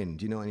Le Guin.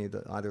 Do you know either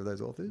of those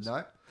authors?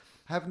 No,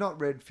 have not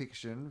read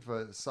fiction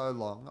for so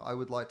long. I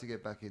would like to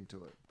get back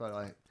into it, but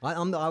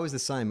I was the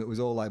same. It was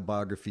all like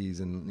biographies,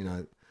 and you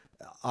know,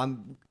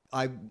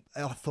 I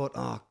thought,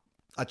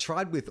 I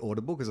tried with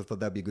Audible because I thought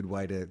that'd be a good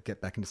way to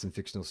get back into some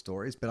fictional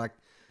stories, but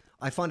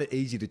I find it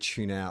easier to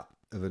tune out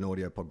of an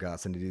audio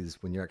podcast than it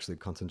is when you're actually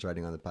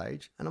concentrating on the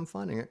page, and I'm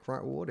finding it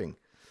quite rewarding.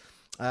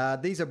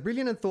 These are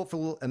brilliant and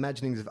thoughtful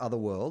imaginings of other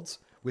worlds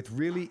with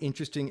really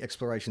interesting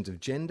explorations of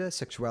gender,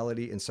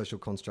 sexuality, and social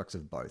constructs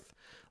of both.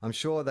 I'm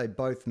sure they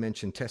both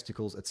mention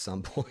testicles at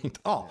some point.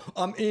 Oh,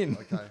 I'm in.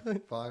 okay,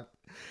 fine.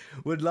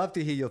 Would love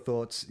to hear your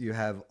thoughts you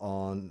have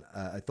on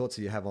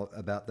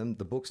about them.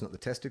 The books, not the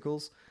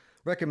testicles.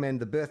 Recommend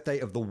The Birthday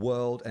of the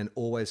World and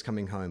Always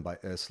Coming Home by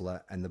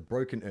Ursula and The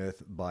Broken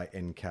Earth by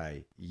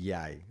NK.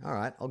 Yay. All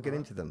right, I'll get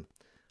into them.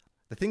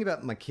 The thing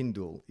about my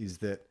Kindle is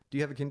that... Do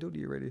you have a Kindle? Do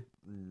you read it?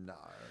 No.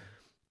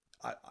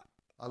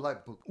 I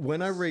like book.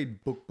 When I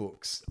read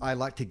books, I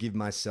like to give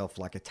myself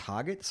like a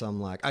target. So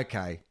I'm like,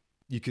 okay,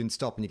 you can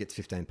stop and you get to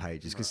 15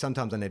 pages because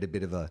sometimes I need a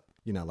bit of a,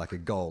 you know, like a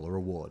goal, a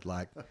reward.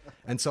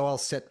 And so I'll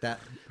set that.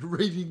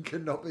 Reading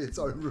cannot be its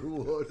own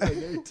reward. I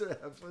need to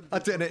have I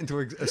turn it into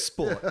a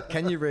sport.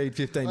 Can you read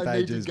 15 I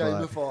pages? need to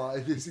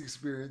gamify this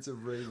experience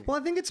of reading. Well,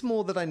 I think it's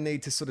more that I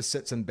need to sort of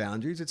set some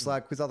boundaries. It's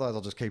like, because otherwise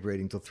I'll just keep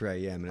reading till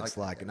 3 a.m. And it's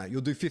no,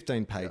 you'll do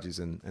 15 pages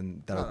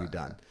and that'll be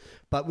done.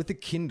 But with the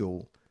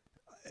Kindle,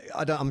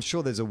 I'm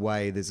sure there's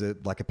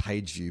a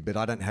page view, but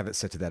I don't have it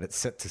set to that. It's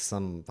set to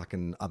some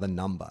fucking other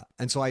number.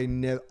 And so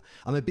I'm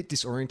a bit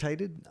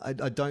disorientated.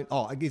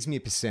 It gives me a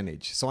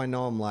percentage. So I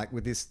know I'm like,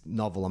 with this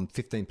novel, I'm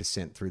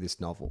 15% through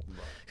this novel. Right.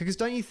 Because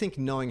don't you think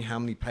knowing how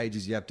many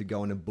pages you have to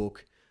go in a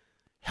book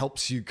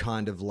helps you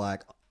kind of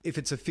like, if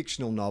it's a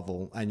fictional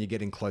novel and you're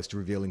getting close to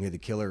revealing who the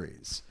killer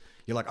is,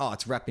 you're like, oh,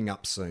 it's wrapping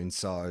up soon,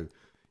 so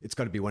it's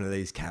got to be one of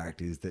these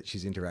characters that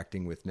she's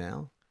interacting with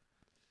now?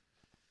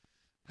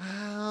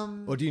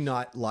 Or do you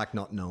not like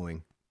not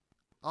knowing?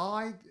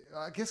 I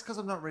guess because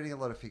I'm not reading a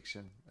lot of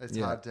fiction, it's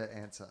Yeah. hard to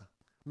answer.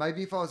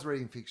 Maybe if I was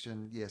reading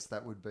fiction, yes,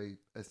 that would be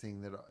a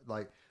thing that I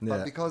like. Yeah.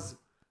 But because,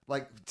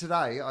 like,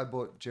 today I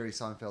bought Jerry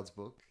Seinfeld's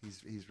book.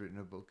 He's written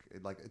a book.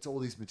 Like, it's all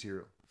his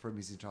material from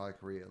his entire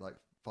career, like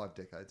 5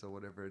 decades or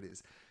whatever it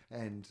is.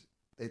 And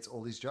it's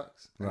all his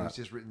jokes. And Right. he's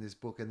just written this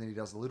book, and then he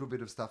does a little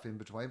bit of stuff in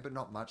between, but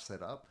not much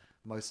setup.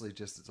 Mostly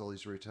just it's all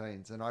his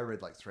routines. And I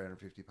read like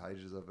 350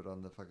 pages of it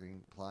on the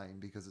fucking plane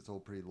because it's all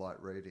pretty light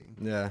reading.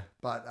 Yeah.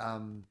 But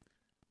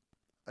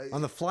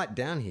On the flight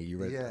down here, you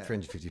read Yeah.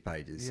 350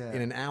 pages Yeah.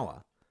 in an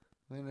hour.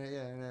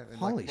 And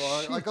Holy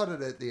I shit. got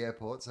it at the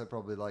airport, so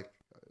probably like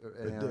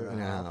an hour and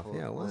a half.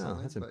 Yeah, or wow,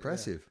 something, that's but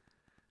impressive.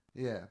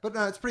 Yeah. But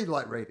no, it's pretty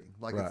light reading.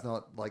 Like Right. it's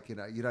not like you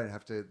don't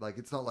have to like.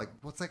 It's not like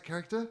what's that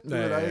character? Who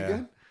Yeah, are they yeah.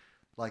 again?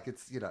 Like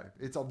it's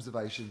it's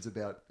observations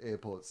about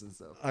airports and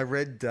stuff. I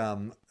read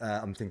I'm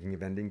Thinking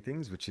of Ending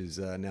Things, which is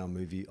now a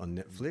movie on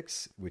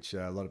Netflix, which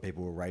a lot of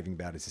people were raving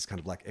about as this kind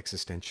of like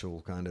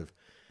existential kind of.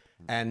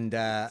 And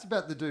It's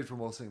about the dude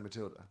from All Sing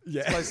Matilda.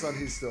 Yeah. It's based on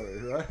his story,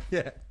 right?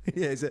 yeah,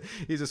 he's a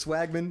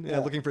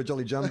swagman looking for a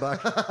jolly jumbuck.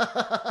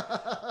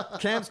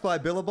 Camps by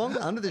Billabong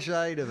under the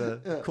shade of a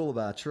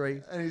coolabah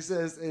tree. And he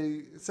says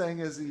he sang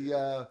as he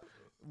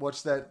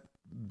watched that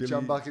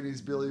jumbuck in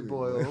his Billy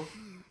Boyle.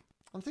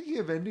 I'm thinking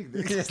of ending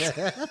this.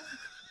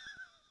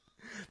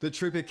 The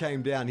trooper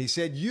came down. He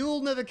said,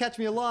 "You'll never catch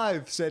me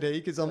alive," said he,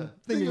 because I'm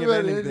thinking of about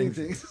ending ending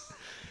things.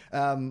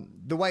 things.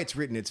 The way it's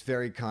written, it's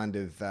very kind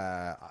of,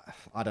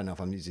 I don't know if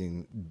I'm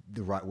using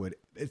the right word.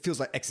 It feels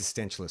like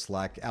existentialist,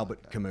 like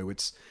Albert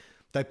Camus.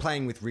 They're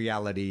playing with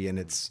reality, and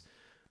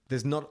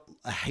there's not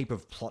a heap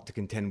of plot to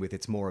contend with.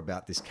 It's more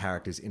about this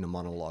character's inner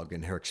monologue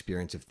and her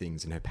experience of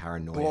things and her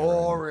paranoia.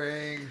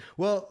 Boring.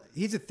 Well,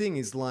 here's the thing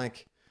is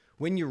like,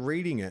 when you're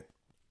reading it,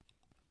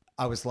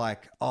 I was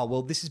like, oh,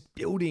 well, this is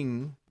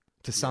building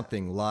to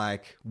something.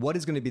 Like, what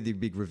is going to be the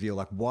big reveal?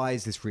 Like, why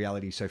is this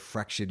reality so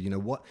fractured? You know,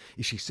 what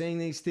is she seeing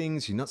these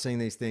things? She's not seeing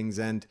these things.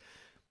 And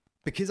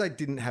because I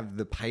didn't have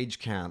the page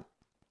count,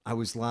 I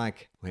was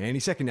like, well, any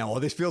second now, oh,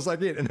 this feels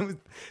like it. And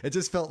it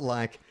just felt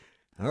like,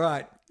 all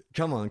right,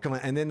 come on.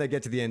 And then they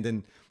get to the end,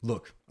 and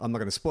look, I'm not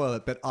going to spoil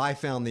it, but I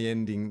found the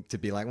ending to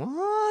be like,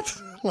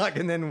 what? Like,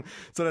 and then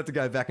sort of had to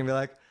go back and be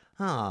like,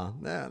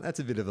 that's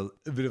a bit of a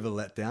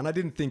letdown. I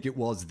didn't think it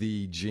was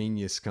the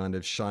genius kind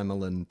of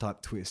Shyamalan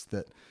type twist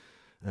that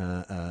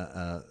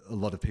a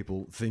lot of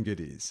people think it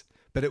is.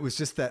 But it was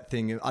just that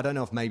thing. I don't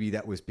know if maybe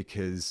that was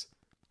because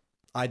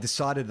I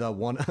decided I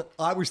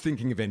was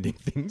thinking of ending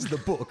things, the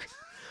book.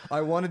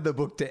 I wanted the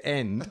book to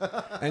end.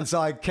 And so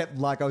I kept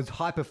I was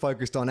hyper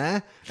focused on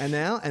and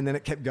then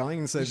it kept going.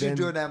 And so You should then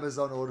do an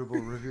Amazon Audible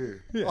review.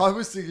 I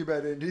was thinking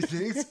about ending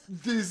things.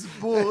 This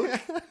book.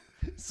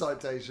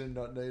 Citation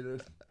not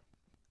needed.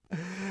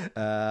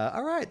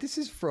 all right, this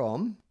is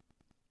from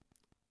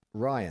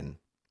Ryan.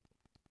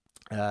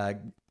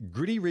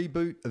 Gritty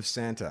reboot of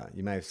Santa.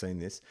 You may have seen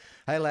this.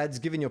 Hey lads,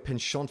 given your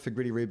penchant for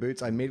gritty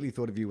reboots, I immediately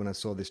thought of you when I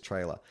saw this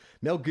trailer.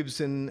 Mel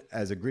Gibson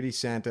as a gritty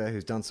Santa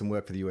who's done some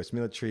work for the US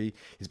military.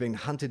 He's being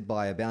hunted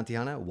by a bounty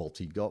hunter,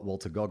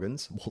 Walter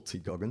Goggins,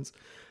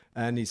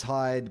 and he's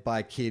hired by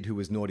a kid who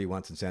was naughty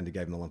once and Santa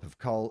gave him a lump of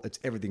coal. It's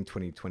everything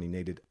 2020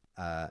 needed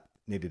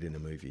in a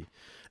movie.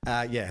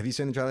 Have you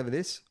seen the trailer for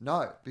this?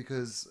 No,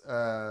 because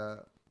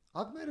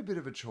I've made a bit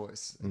of a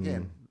choice.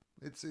 Again,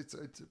 it's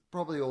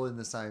probably all in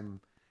the same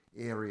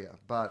area,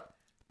 but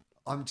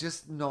I'm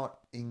just not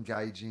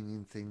engaging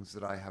in things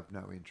that I have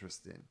no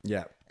interest in.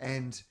 Yeah.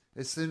 And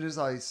as soon as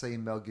I see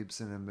Mel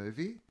Gibson in a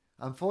movie,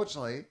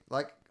 unfortunately,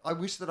 like I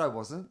wish that I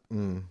wasn't,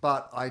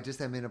 but I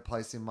just am in a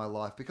place in my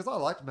life because I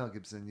liked Mel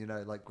Gibson,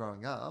 like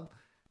growing up,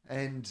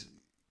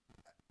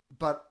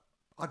 but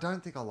I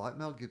don't think I like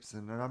Mel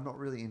Gibson, and I'm not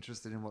really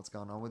interested in what's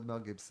going on with Mel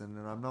Gibson,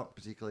 and I'm not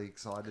particularly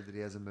excited that he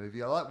has a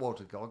movie. I like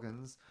Walter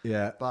Goggins,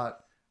 Yeah.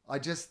 but I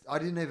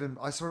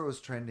saw it was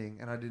trending,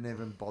 and I didn't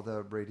even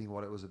bother reading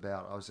what it was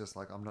about. I was just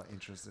like, I'm not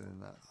interested in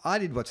that. I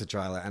did watch the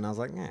trailer and I was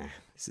like, I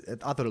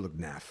thought it looked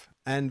naff.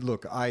 And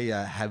look, I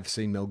have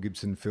seen Mel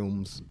Gibson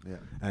films,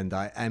 and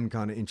I am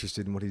kind of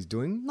interested in what he's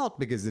doing, not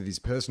because of his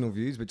personal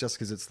views, but just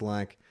because it's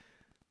like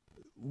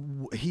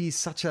he's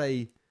such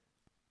a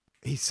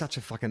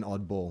fucking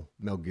oddball,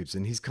 Mel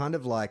Gibson. He's kind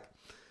of like,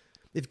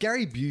 if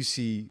Gary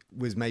Busey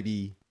was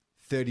maybe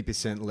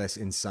 30% less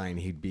insane,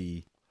 he'd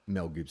be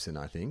Mel Gibson,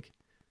 I think.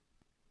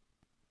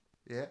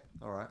 Yeah,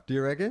 all right. Do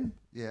you reckon?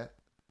 Yeah,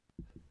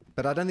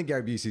 But I don't think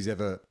Gary Busey's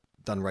ever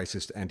done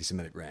racist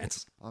anti-Semitic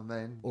rants I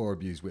mean, or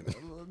abused women.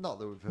 not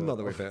that we've heard. Not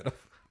that of. we've heard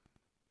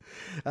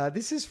of.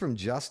 This is from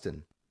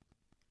Justin.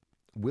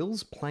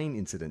 Will's plane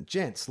incident.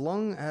 Gents,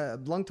 long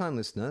time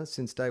listener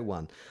since day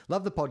one.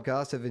 Love the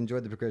podcast. Have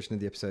enjoyed the progression of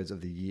the episodes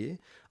of the year.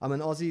 I'm an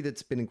Aussie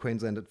that's been in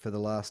Queensland for the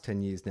last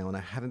 10 years now, and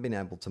I haven't been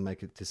able to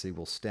make it to see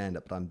Will stand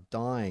up, but I'm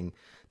dying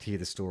to hear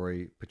the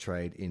story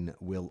portrayed in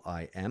Will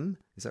I Am.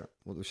 Is that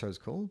what the show's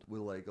called?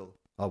 Will Eagle.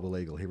 Oh, Will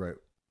Eagle. He wrote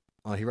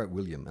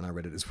William, and I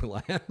read it as Will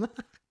I Am.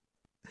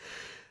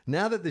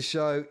 Now that the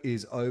show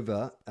is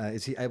over,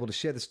 is he able to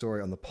share the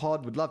story on the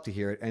pod? Would love to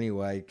hear it.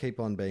 Anyway, keep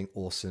on being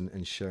awesome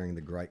and sharing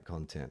the great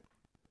content.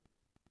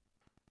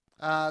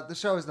 The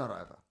show is not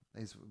over,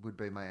 would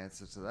be my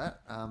answer to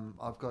that.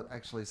 I've got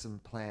actually some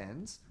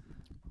plans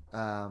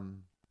that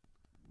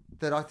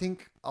I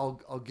think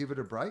I'll give it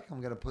a break.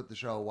 I'm going to put the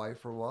show away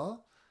for a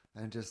while.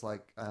 And just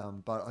like,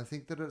 but I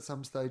think that at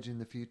some stage in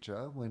the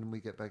future, when we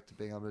get back to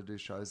being able to do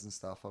shows and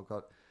stuff, I've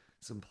got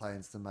some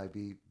plans to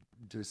maybe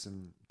do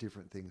some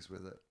different things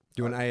with it.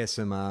 Do an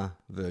ASMR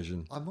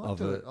version I might of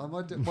do it. it. I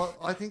might do. Well,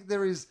 I think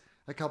there is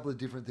a couple of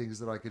different things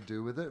that I could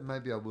do with it.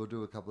 Maybe I will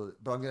do a couple of,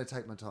 but I'm going to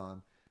take my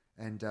time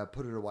and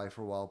put it away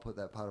for a while, put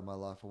that part of my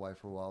life away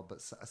for a while.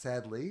 But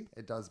sadly,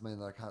 it does mean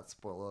that I can't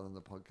spoil it on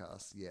the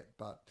podcast yet.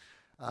 But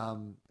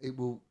it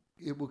will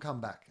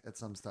come back at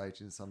some stage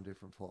in some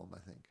different form, I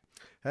think.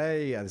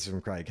 Hey, this is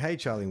from Craig. Hey,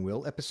 Charlie and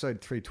Will. Episode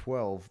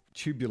 312,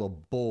 Tubular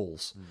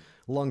Balls.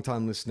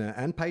 Long-time listener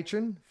and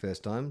patron.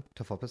 First time,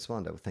 Tofopus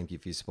Wonder. Thank you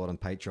for your support on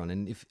Patreon.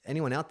 And if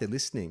anyone out there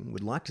listening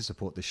would like to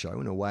support the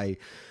show in a way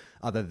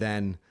other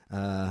than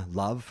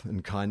love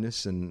and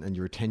kindness and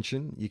your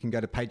attention, you can go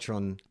to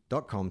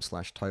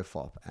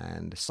patreon.com/Tofop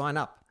and sign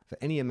up for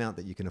any amount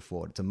that you can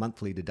afford. It's a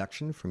monthly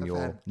deduction from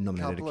your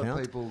nominated account. A couple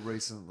of people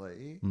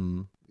recently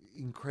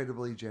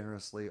incredibly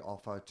generously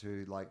offer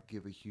to like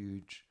give a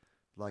huge,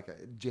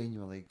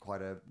 genuinely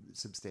quite a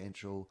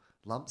substantial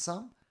lump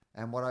sum.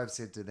 And what I've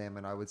said to them,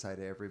 and I would say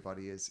to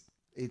everybody, is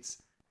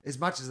it's as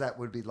much as that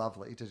would be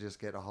lovely to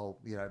just get a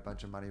whole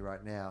bunch of money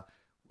right now.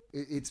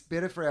 It's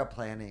better for our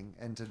planning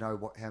and to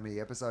know how many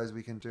episodes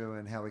we can do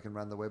and how we can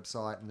run the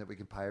website and that we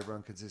can pay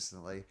everyone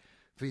consistently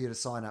for you to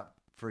sign up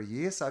for a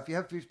year. So if you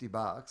have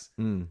 $50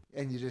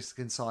 and you just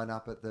can sign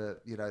up at the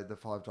the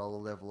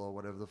 $5 level or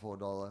whatever, the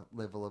 $4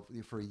 level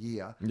for a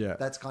year,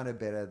 that's kind of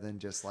better than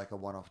just like a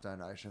one-off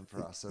donation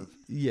for us.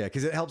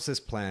 Because it helps us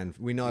plan.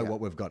 We know what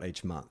we've got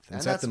each month, and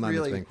so that's at the moment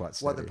really it's been quite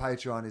steady. what the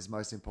Patreon is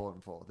most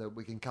important for. That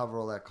we can cover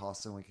all our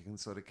costs and we can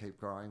sort of keep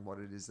growing what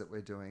it is that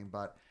we're doing,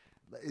 but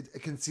a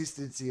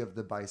consistency of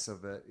the base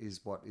of it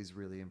is what is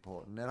really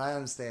important. And I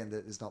understand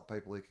that there's not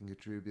people who can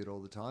contribute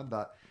all the time,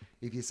 but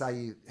if you say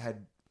you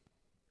had,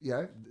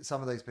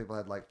 some of these people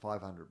had like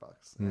 $500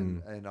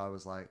 and I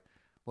was like,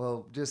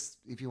 well, just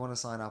if you want to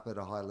sign up at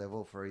a high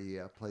level for a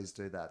year, please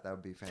do that. That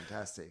would be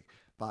fantastic.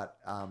 But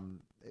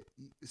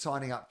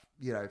signing up,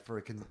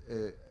 for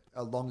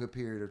a longer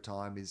period of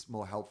time is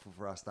more helpful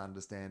for us to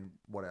understand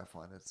what our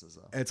finances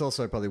are. It's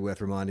also probably worth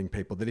reminding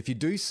people that if you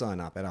do sign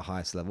up at our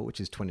highest level, which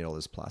is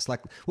 $20 plus,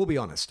 like we'll be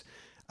honest,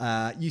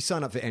 you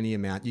sign up for any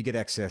amount, you get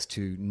access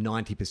to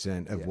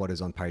 90% of what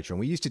is on Patreon.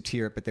 We used to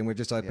tier it, but then we've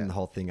just opened the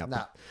whole thing up.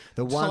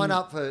 Sign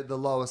up for the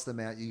lowest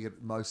amount, you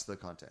get most of the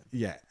content.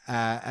 Yeah,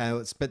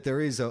 but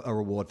there is a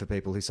reward for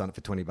people who sign up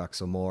for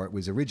 $20 or more. It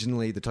was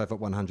originally the Tofop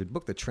 100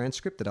 book, the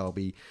transcript that I'll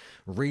be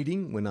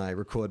reading when I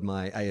record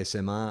my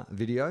ASMR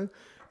video.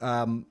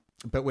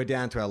 But we're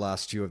down to our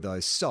last few of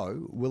those.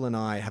 So Will and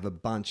I have a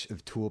bunch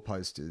of tour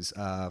posters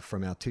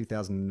from our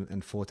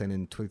 2014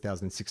 and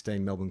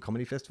 2016 Melbourne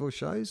Comedy Festival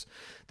shows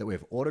that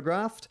we've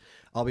autographed.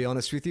 I'll be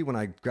honest with you, when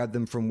I grabbed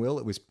them from Will,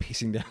 it was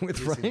pissing down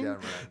with rain.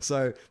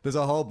 So there's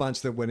a whole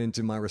bunch that went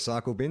into my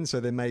recycle bin. So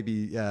there may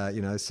be,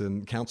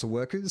 some council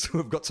workers who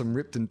have got some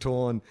ripped and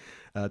torn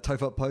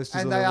Tofop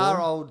posters. And they are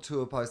old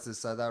tour posters.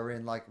 So they were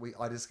in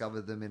I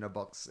discovered them in a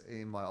box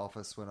in my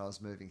office when I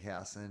was moving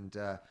house. And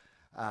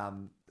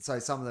so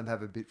some of them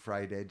have a bit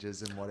frayed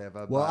edges and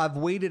whatever. Well, I've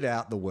weeded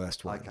out the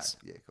worst ones.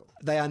 Okay, yeah, cool.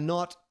 They are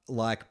not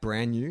like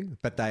brand new,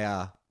 but they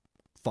are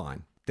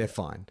fine. They're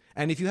fine.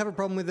 And if you have a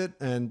problem with it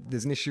and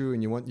there's an issue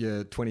and you want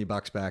your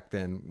 $20 back,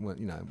 then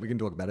we can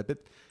talk about it. But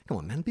come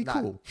on, man, be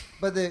cool.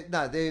 But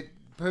they're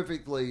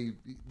perfectly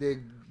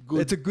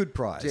good. It's a good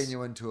price.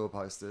 Genuine tour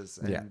posters,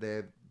 and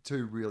they're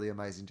two really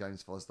amazing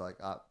James Fosdyke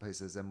art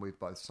pieces, and we've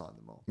both signed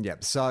them all. Yeah.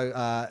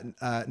 So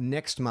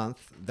next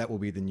month, that will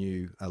be the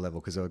new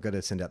level because I've got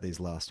to send out these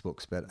last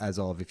books. But as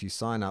of, if you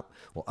sign up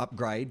or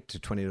upgrade to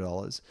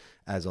 $20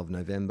 as of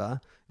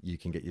November, you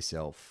can get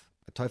yourself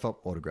a Tofop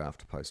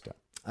autographed poster.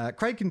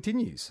 Craig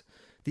continues.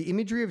 The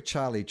imagery of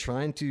Charlie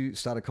trying to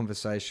start a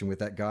conversation with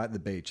that guy at the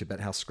beach about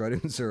how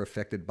scrotums are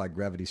affected by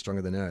gravity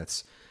stronger than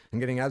Earth's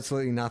and getting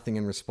absolutely nothing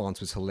in response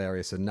was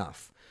hilarious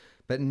enough.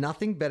 But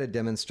nothing better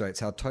demonstrates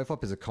how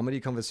Tofop is a comedy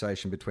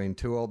conversation between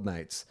two old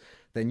mates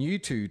than you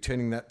two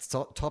turning that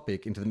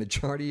topic into the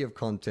majority of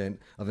content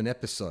of an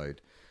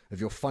episode of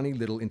your funny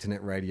little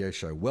internet radio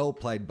show. Well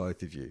played,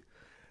 both of you.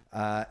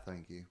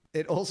 Thank you.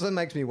 It also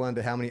makes me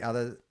wonder how many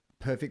other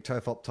perfect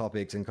Tofop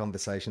topics and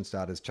conversation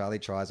starters Charlie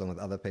tries on with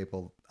other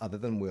people other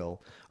than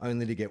Will,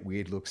 only to get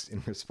weird looks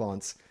in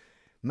response.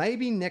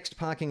 Maybe next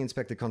parking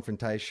inspector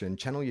confrontation,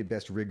 channel your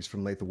best rigs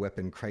from Lethal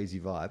Weapon, Crazy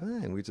Vibe.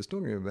 And we were just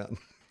talking about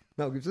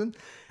Mel Gibson.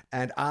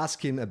 And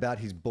ask him about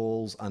his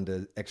balls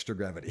under extra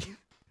gravity.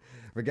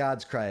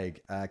 Regards,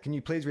 Craig. Can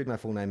you please read my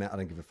full name out? I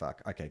don't give a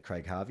fuck. Okay,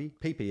 Craig Harvey.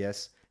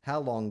 PPS. How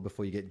long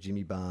before you get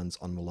Jimmy Barnes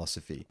on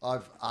Philosophy?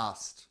 I've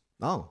asked.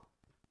 Oh.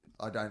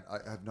 I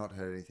have not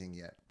heard anything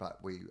yet,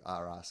 but we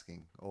are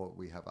asking, or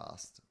we have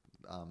asked.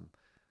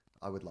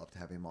 I would love to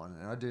have him on.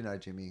 And I do know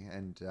Jimmy,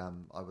 and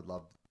I would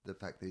love the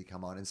fact that he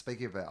come on. And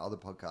speaking of our other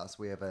podcasts,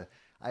 we have a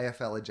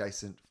AFL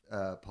adjacent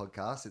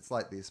podcast. It's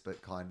like this,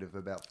 but kind of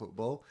about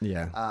football.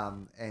 Yeah.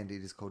 And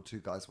it is called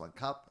Two Guys, One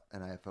Cup,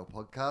 an AFL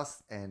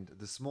podcast. And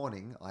this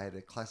morning, I had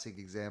a classic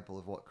example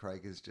of what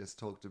Craig has just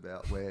talked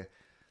about, where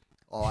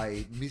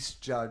I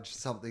misjudged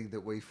something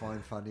that we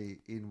find funny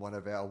in one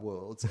of our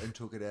worlds and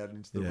took it out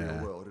into the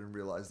real world and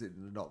realised it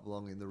did not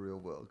belong in the real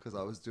world, because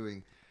I was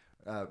doing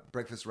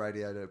breakfast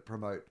radio to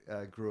promote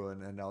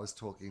Gruen, and I was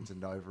talking to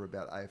Nova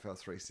about AFL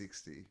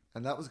 360,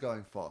 and that was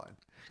going fine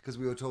because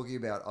we were talking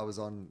about, I was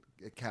on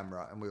a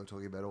camera and we were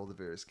talking about all the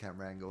various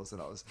camera angles,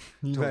 and I was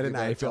You talking made an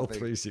about AFL something,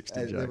 360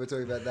 and joke. then we're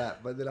talking about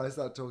that, but then I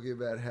started talking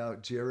about how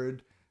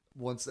Jared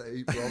wants to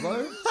eat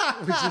Robbo,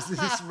 which is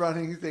this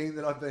running thing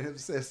that I've been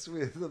obsessed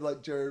with, of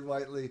like Jared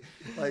Waitley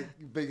like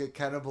being a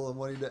cannibal and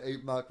wanting to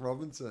eat Mark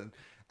Robinson.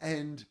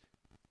 And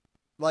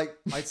like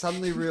I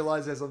suddenly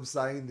realize as I'm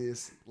saying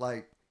this,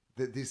 like,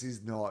 that this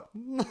is not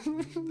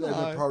an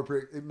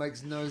appropriate, it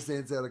makes no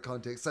sense out of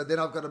context. So then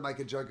I've got to make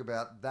a joke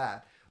about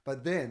that.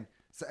 But then,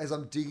 so as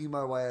I'm digging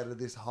my way out of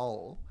this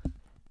hole,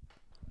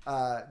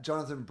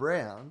 Jonathan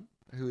Brown,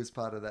 who is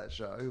part of that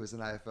show, who is an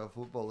AFL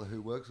footballer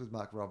who works with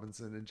Mark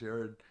Robinson and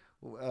Jared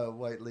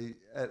Waitley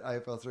at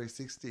AFL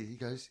 360, he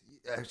goes,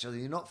 actually,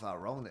 you're not far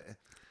wrong there.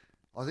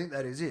 I think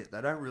that is it.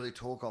 They don't really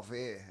talk off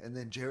air. And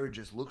then Jared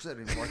just looks at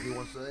him like he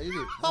wants to eat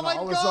it. Oh And my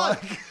I was God.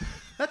 like,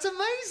 That's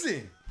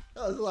amazing.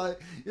 I was like,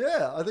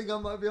 yeah, I think I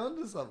might be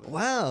onto something.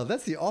 Wow,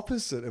 that's the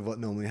opposite of what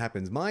normally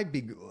happens. My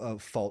big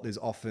fault is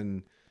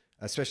often,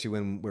 especially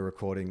when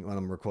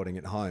I'm recording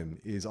at home,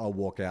 is I'll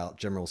walk out,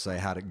 Gemma will say,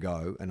 how'd it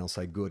go? And I'll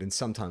say, good. And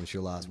sometimes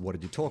she'll ask, what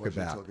did you talk What should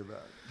we about? talk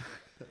about?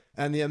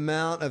 And the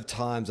amount of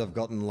times I've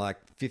gotten like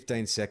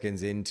 15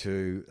 seconds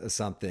into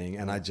something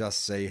and I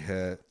just see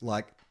her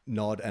like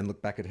nod and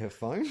look back at her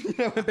phone. You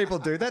know, when people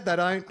do that, they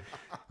don't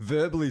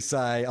verbally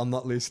say, I'm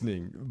not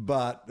listening,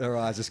 but her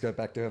eyes just go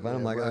back to her phone.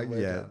 I'm like, we're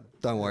yeah, done.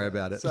 don't worry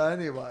about it. So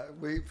anyway,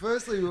 we were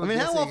mean,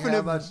 how guessing often how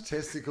have- much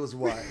testicles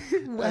weigh.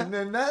 And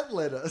then that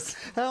led us.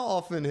 How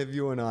often have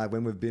you and I,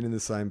 when we've been in the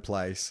same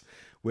place,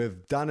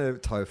 we've done a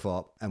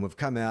TOEFOP and we've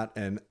come out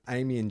and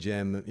Amy and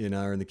Jem, you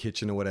know, are in the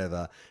kitchen or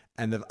whatever,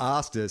 and they've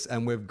asked us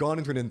and we've gone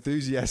into an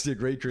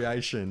enthusiastic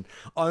recreation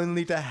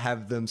only to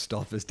have them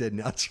stop us dead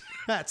in our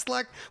tracks.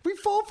 Like, we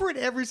fall for it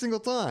every single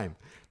time.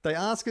 They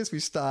ask us, we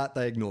start,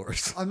 they ignore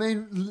us. I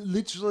mean,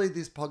 literally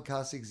this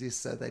podcast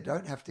exists so they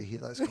don't have to hear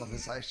those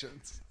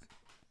conversations.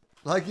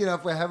 Like, you know,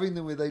 if we're having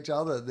them with each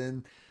other,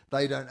 then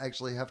they don't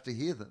actually have to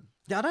hear them.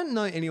 Yeah, I don't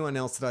know anyone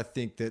else that I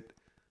think that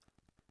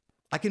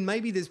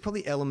there's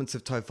probably elements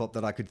of TOEFOP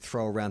that I could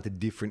throw around to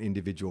different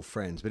individual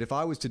friends. But if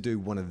I was to do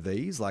one of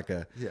these, like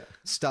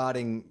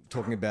starting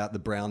talking about the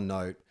brown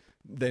note,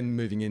 then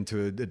moving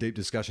into a deep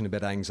discussion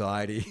about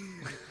anxiety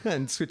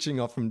and switching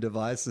off from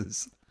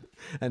devices,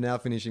 and now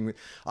finishing with,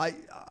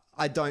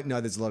 I don't know,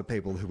 there's a lot of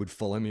people who would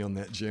follow me on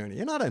that journey,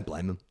 and I don't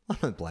blame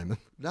them.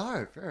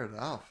 No, fair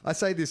enough. I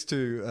say this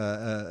to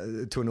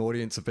an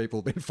audience of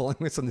people who've been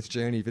following us on this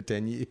journey for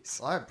 10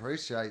 years. I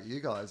appreciate you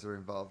guys are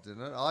involved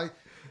in it.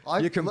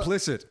 You're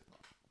complicit.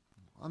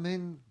 I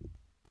mean,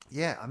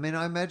 yeah. I mean,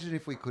 I imagine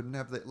if we couldn't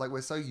have that, like,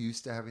 we're so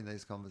used to having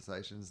these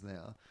conversations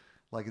now.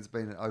 Like, it's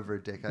been over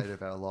a decade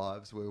of our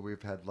lives where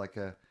we've had like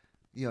a,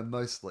 you know,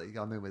 mostly,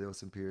 I mean, there were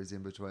some periods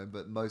in between,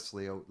 but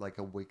mostly like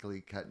a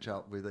weekly catch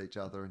up with each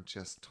other and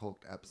just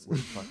talked absolute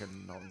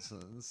fucking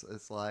nonsense.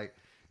 It's like,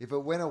 if it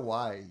went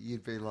away,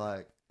 you'd be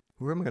like,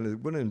 What am I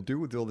going to do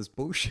with all this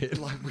bullshit?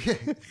 like,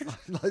 yeah,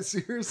 like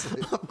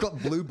seriously. I've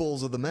got blue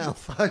balls of the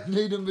mouth. I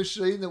need a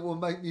machine that will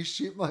make me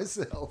shit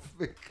myself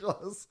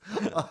because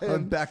I am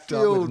I'm backed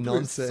up with filled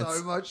nonsense.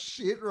 so much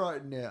shit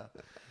right now.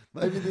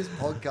 Maybe this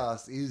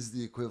podcast is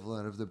the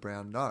equivalent of the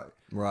brown note.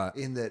 Right.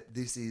 In that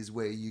this is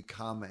where you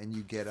come and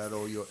you get out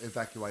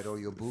evacuate all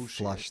your bullshit.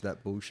 Flush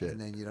that bullshit. And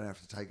then you don't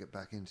have to take it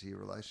back into your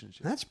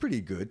relationship. That's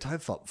pretty good.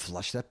 TOEFOP,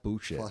 flush that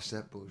bullshit. Flush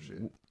that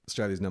bullshit.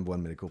 Australia's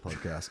 #1 medical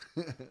podcast.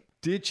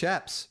 Dear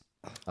chaps,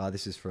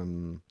 this is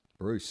from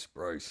Bruce.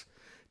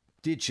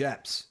 Dear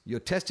chaps,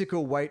 your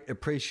testicle weight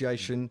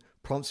appreciation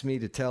prompts me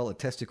to tell a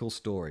testicle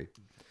story.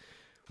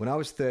 When I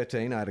was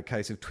 13, I had a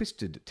case of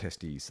twisted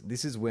testes.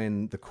 This is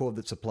when the cord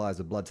that supplies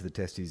the blood to the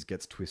testes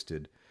gets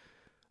twisted.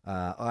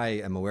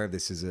 I am aware of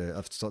this.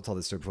 I've told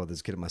this story before.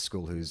 There's a kid at my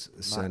school whose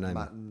surname...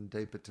 Mutton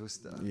Deeper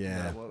Twister.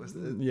 Yeah. No, what was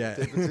it? Yeah.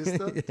 Deeper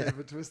Twister? Yeah.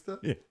 Deeper Twister?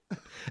 Yeah.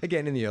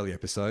 Again, in the early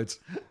episodes.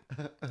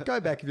 Go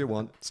back if you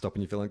want. Stop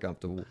when you feel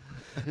uncomfortable.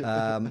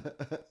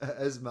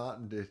 As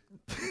Martin did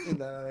in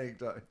that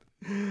anecdote.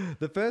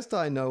 The first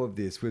I know of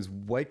this was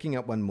waking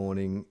up one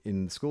morning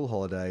in school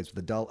holidays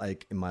with a dull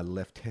ache in my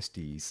left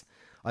testes.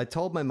 I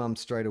told my mum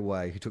straight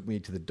away. He took me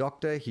to the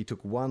doctor. He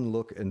took one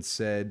look and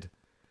said,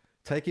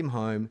 take him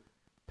home,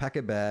 pack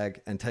a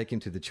bag, and take him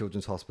to the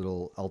children's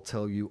hospital. I'll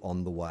tell you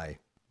on the way.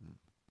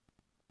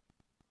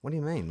 What do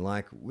you mean?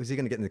 Like, was he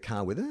going to get in the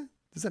car with her?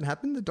 Does that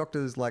happen? The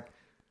doctor's like,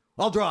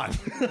 I'll drive.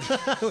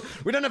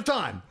 We don't have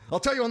time. I'll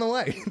tell you on the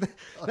way.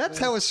 That's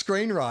how a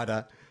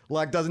screenwriter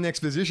does an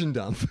exposition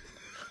dump.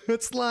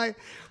 It's like,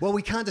 well,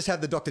 we can't just have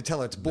the doctor tell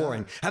her it's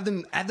boring. No.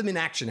 Have them in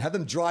action. Have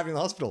them driving to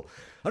the hospital.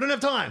 I don't have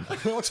time.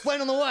 I'll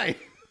explain on the way.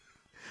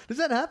 Does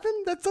that happen?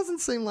 That doesn't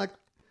seem like...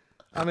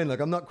 I mean,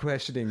 look, I'm not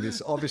questioning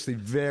this obviously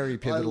very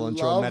pivotal and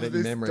traumatic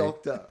memory.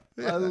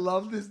 I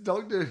love this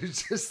doctor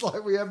who's just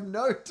like, we have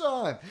no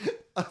time.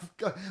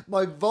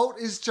 My Volt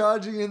is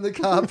charging in the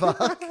car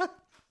park.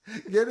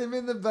 Get him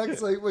in the back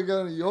seat. We're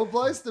going to your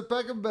place to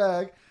pack a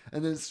bag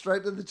and then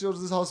straight to the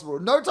children's hospital.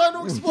 No time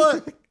to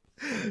explain.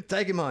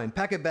 Take him home,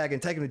 pack a bag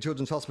and take him to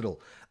children's hospital.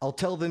 I'll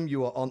tell them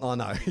you are on... Oh,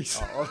 no.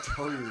 I'll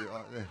tell you.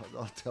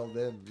 I'll tell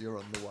them you're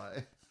on the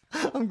way.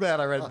 I'm glad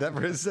I read that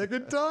for a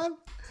second time.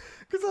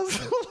 Because I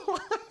was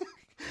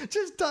like,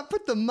 just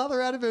put the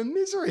mother out of her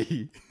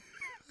misery.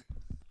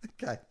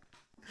 Okay.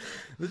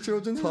 The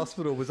children's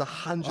hospital was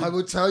 100... I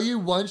will tell you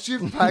once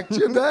you've packed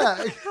your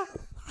bag.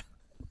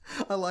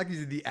 I like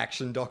he's the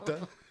action doctor.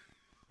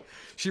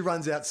 She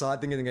runs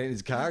outside thinking to get in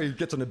his car. He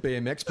gets on a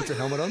BMX, puts a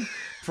helmet on,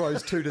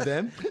 throws two to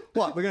them.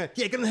 What? We're going to...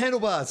 Yeah, get on the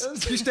handlebars.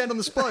 You stand on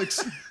the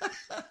spokes.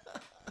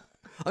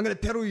 I'm going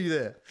to pedal you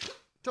there.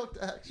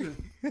 Dr.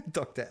 Action.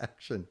 Dr.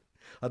 Action.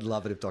 I'd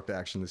love it if Dr.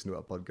 Action listened to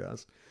our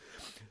podcast.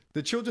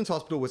 The children's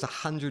hospital was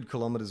 100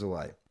 kilometres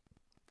away.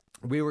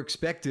 We were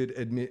expected,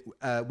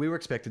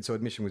 so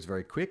admission was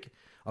very quick.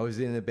 I was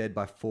in a bed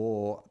by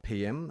 4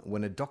 p.m.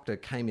 when a doctor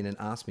came in and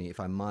asked me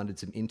if I minded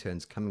some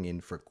interns coming in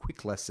for a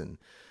quick lesson.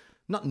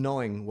 Not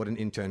knowing what an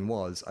intern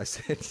was, I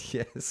said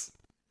yes.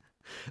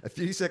 A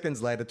few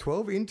seconds later,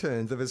 12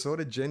 interns of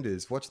assorted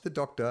genders watched the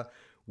doctor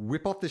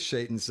whip off the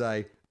sheet and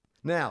say,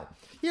 now,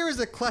 here is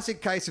a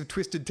classic case of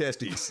twisted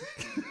testes.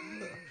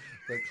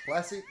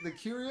 The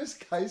curious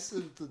case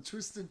of the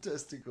twisted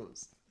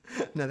testicles.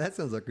 Now, that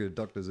sounds like a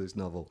Dr. Seuss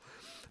novel.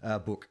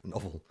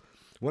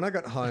 When I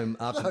got home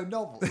after... No,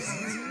 novels.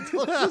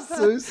 Dr.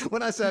 Seuss.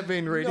 When I say I've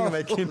been reading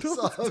my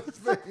Kindle.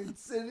 I've been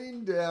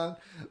sitting down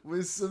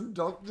with some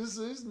Dr.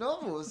 Seuss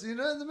novels. You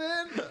know, the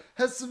man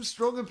has some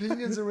strong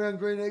opinions around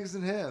green eggs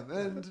and ham.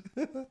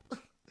 And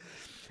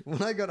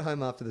when I got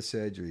home after the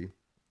surgery,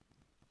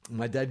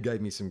 my dad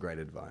gave me some great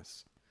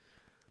advice.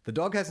 The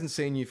dog hasn't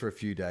seen you for a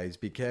few days.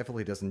 Be careful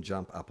he doesn't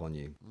jump up on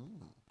you.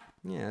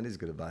 Yeah, it is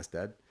good advice,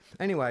 Dad.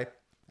 Anyway,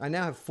 I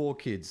now have 4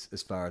 kids,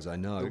 as far as I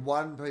know. The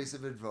one piece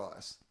of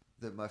advice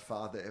that my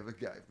father ever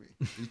gave me,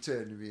 he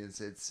turned to me and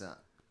said, son,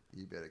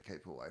 you better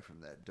keep away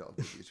from that dog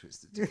with your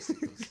twisted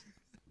testicles.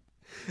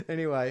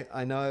 Anyway,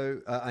 I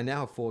know I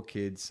now have 4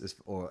 kids, as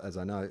far as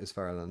I know.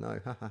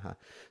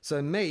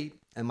 So me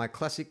and my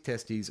classic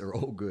testes are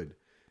all good.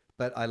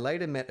 But I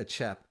later met a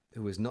chap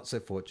who was not so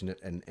fortunate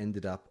and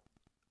ended up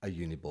a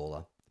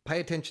uniballer. Pay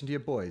attention to your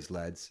boys,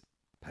 lads.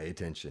 Pay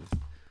attention.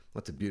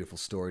 That's a beautiful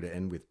story to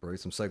end with,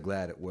 Bruce. I'm so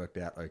glad it worked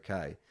out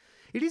okay.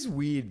 It is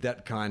weird,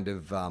 that kind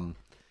of,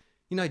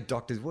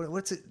 doctors.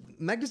 What's it?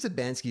 Magda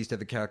Szubanski used to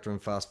have a character in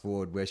Fast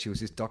Forward where she was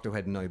this doctor who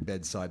had no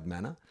bedside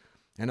manner.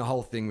 And the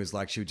whole thing was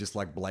like she would just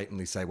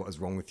blatantly say what was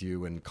wrong with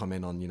you and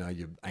comment on,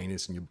 your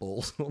anus and your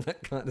balls and all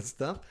that kind of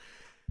stuff.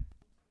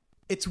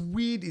 It's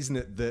weird, isn't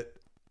it, that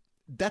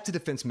that's a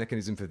defense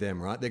mechanism for them,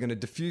 right? They're going to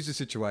diffuse the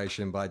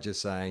situation by just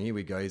saying, here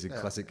we go, here's a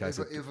classic case.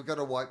 If we're going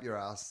to wipe your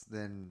ass,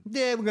 then...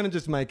 Yeah, we're going to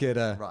just make it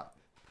a... Right.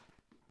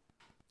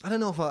 I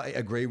don't know if I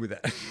agree with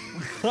that.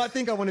 I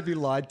think I want to be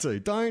lied to.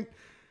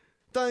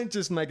 Don't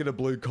just make it a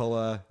blue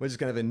collar. We're just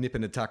going to have a nip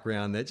and a tuck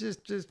round there.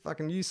 Just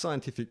fucking use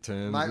scientific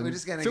terms. Mate, we're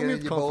just going to get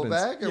in your ball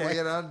bag and we're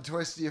going to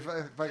untwist your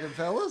fucking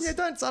fellas. Yeah,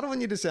 I don't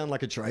want you to sound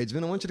like a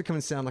tradesman. I want you to come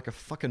and sound like a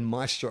fucking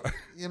maestro.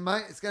 Yeah,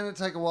 mate, it's going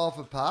to take a while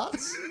for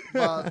parts,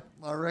 but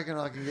I reckon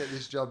I can get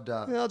this job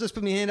done. Yeah, I'll just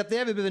put my hand up there,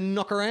 have a bit of a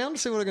knock around,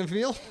 see what I can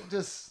feel.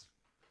 Just...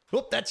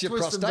 Oh, that's your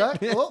twist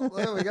prostate. them back. Oh,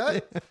 there we go.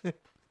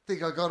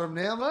 Think I got them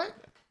now, mate?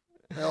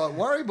 They're like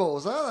worry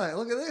balls, aren't they?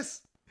 Look at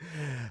this.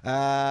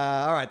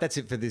 All right, that's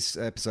it for this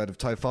episode of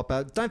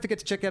TOEFOP. Don't forget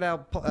to check out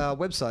our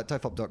website,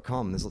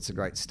 TOEFOP.com. There's lots of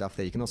great stuff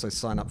there. You can also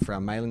sign up for our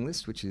mailing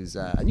list, which is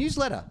a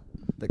newsletter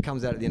that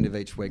comes out at the end of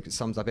each week. It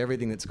sums up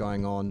everything that's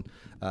going on.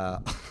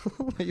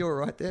 You were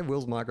right there.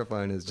 Will's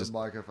microphone is just... The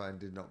microphone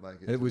did not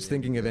make it. It was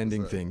thinking of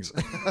ending things.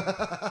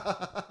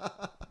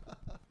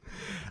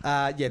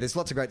 Yeah, there's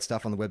lots of great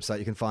stuff on the website.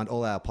 You can find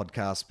all our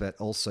podcasts, but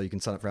also you can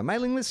sign up for our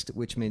mailing list,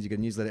 which means you get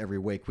a newsletter every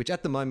week, which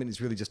at the moment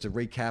is really just a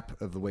recap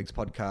of the week's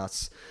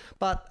podcasts.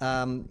 But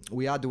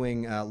we are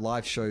doing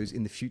live shows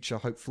in the future,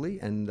 hopefully.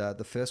 And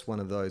the first one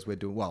of those we're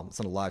doing, well, it's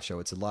not a live show.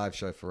 It's a live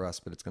show for us,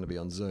 but it's going to be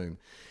on Zoom,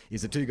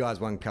 is the Two Guys,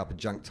 One Cup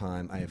Junk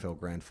Time AFL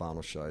Grand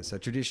Final show. So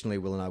traditionally,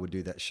 Will and I would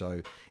do that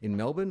show in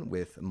Melbourne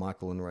with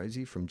Michael and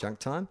Rosie from Junk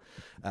Time.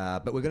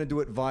 But we're going to do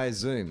it via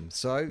Zoom.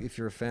 So if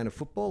you're a fan of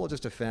football or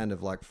just a fan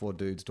of like four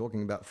dudes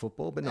talking about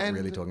football, but not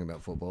really talking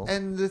about football.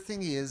 And the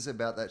thing is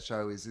about that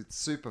show is it's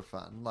super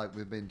fun. Like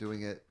we've been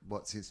doing it,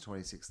 since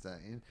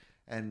 2016.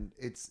 And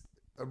it's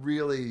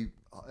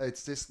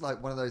just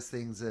like one of those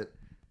things that,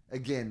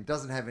 again,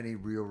 doesn't have any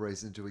real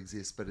reason to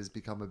exist, but has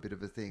become a bit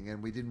of a thing.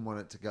 And we didn't want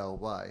it to go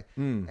away.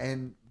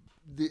 And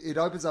it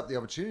opens up the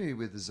opportunity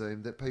with the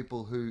Zoom that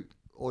people who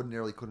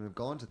ordinarily couldn't have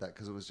gone to that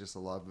because it was just a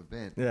live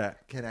event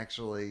can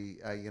actually,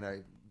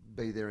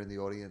 be there in the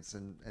audience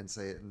and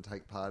see it and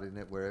take part in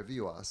it wherever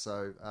you are.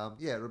 So,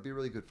 it'll be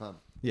really good fun.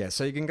 Yeah,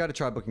 so you can go to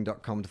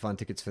trybooking.com to find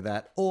tickets for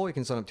that, or you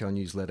can sign up to our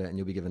newsletter and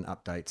you'll be given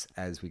updates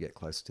as we get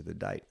closer to the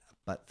date.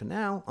 But for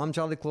now, I'm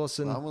Charlie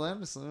Clausen. I'm Will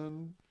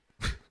Anderson.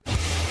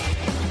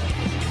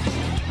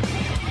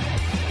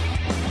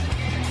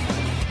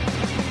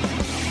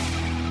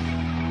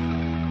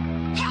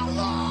 How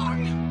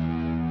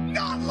long?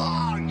 Not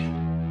long.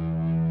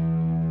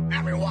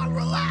 Everyone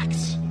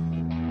relax.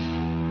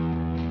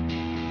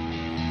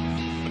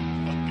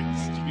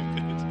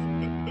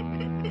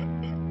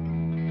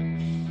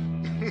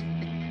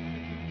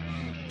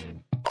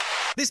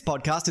 This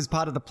podcast is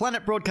part of the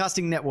Planet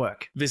Broadcasting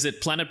Network.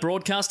 Visit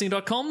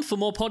planetbroadcasting.com for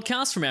more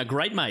podcasts from our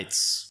great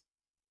mates.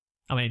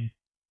 I mean,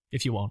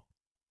 if you want.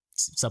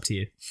 It's up to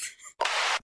you.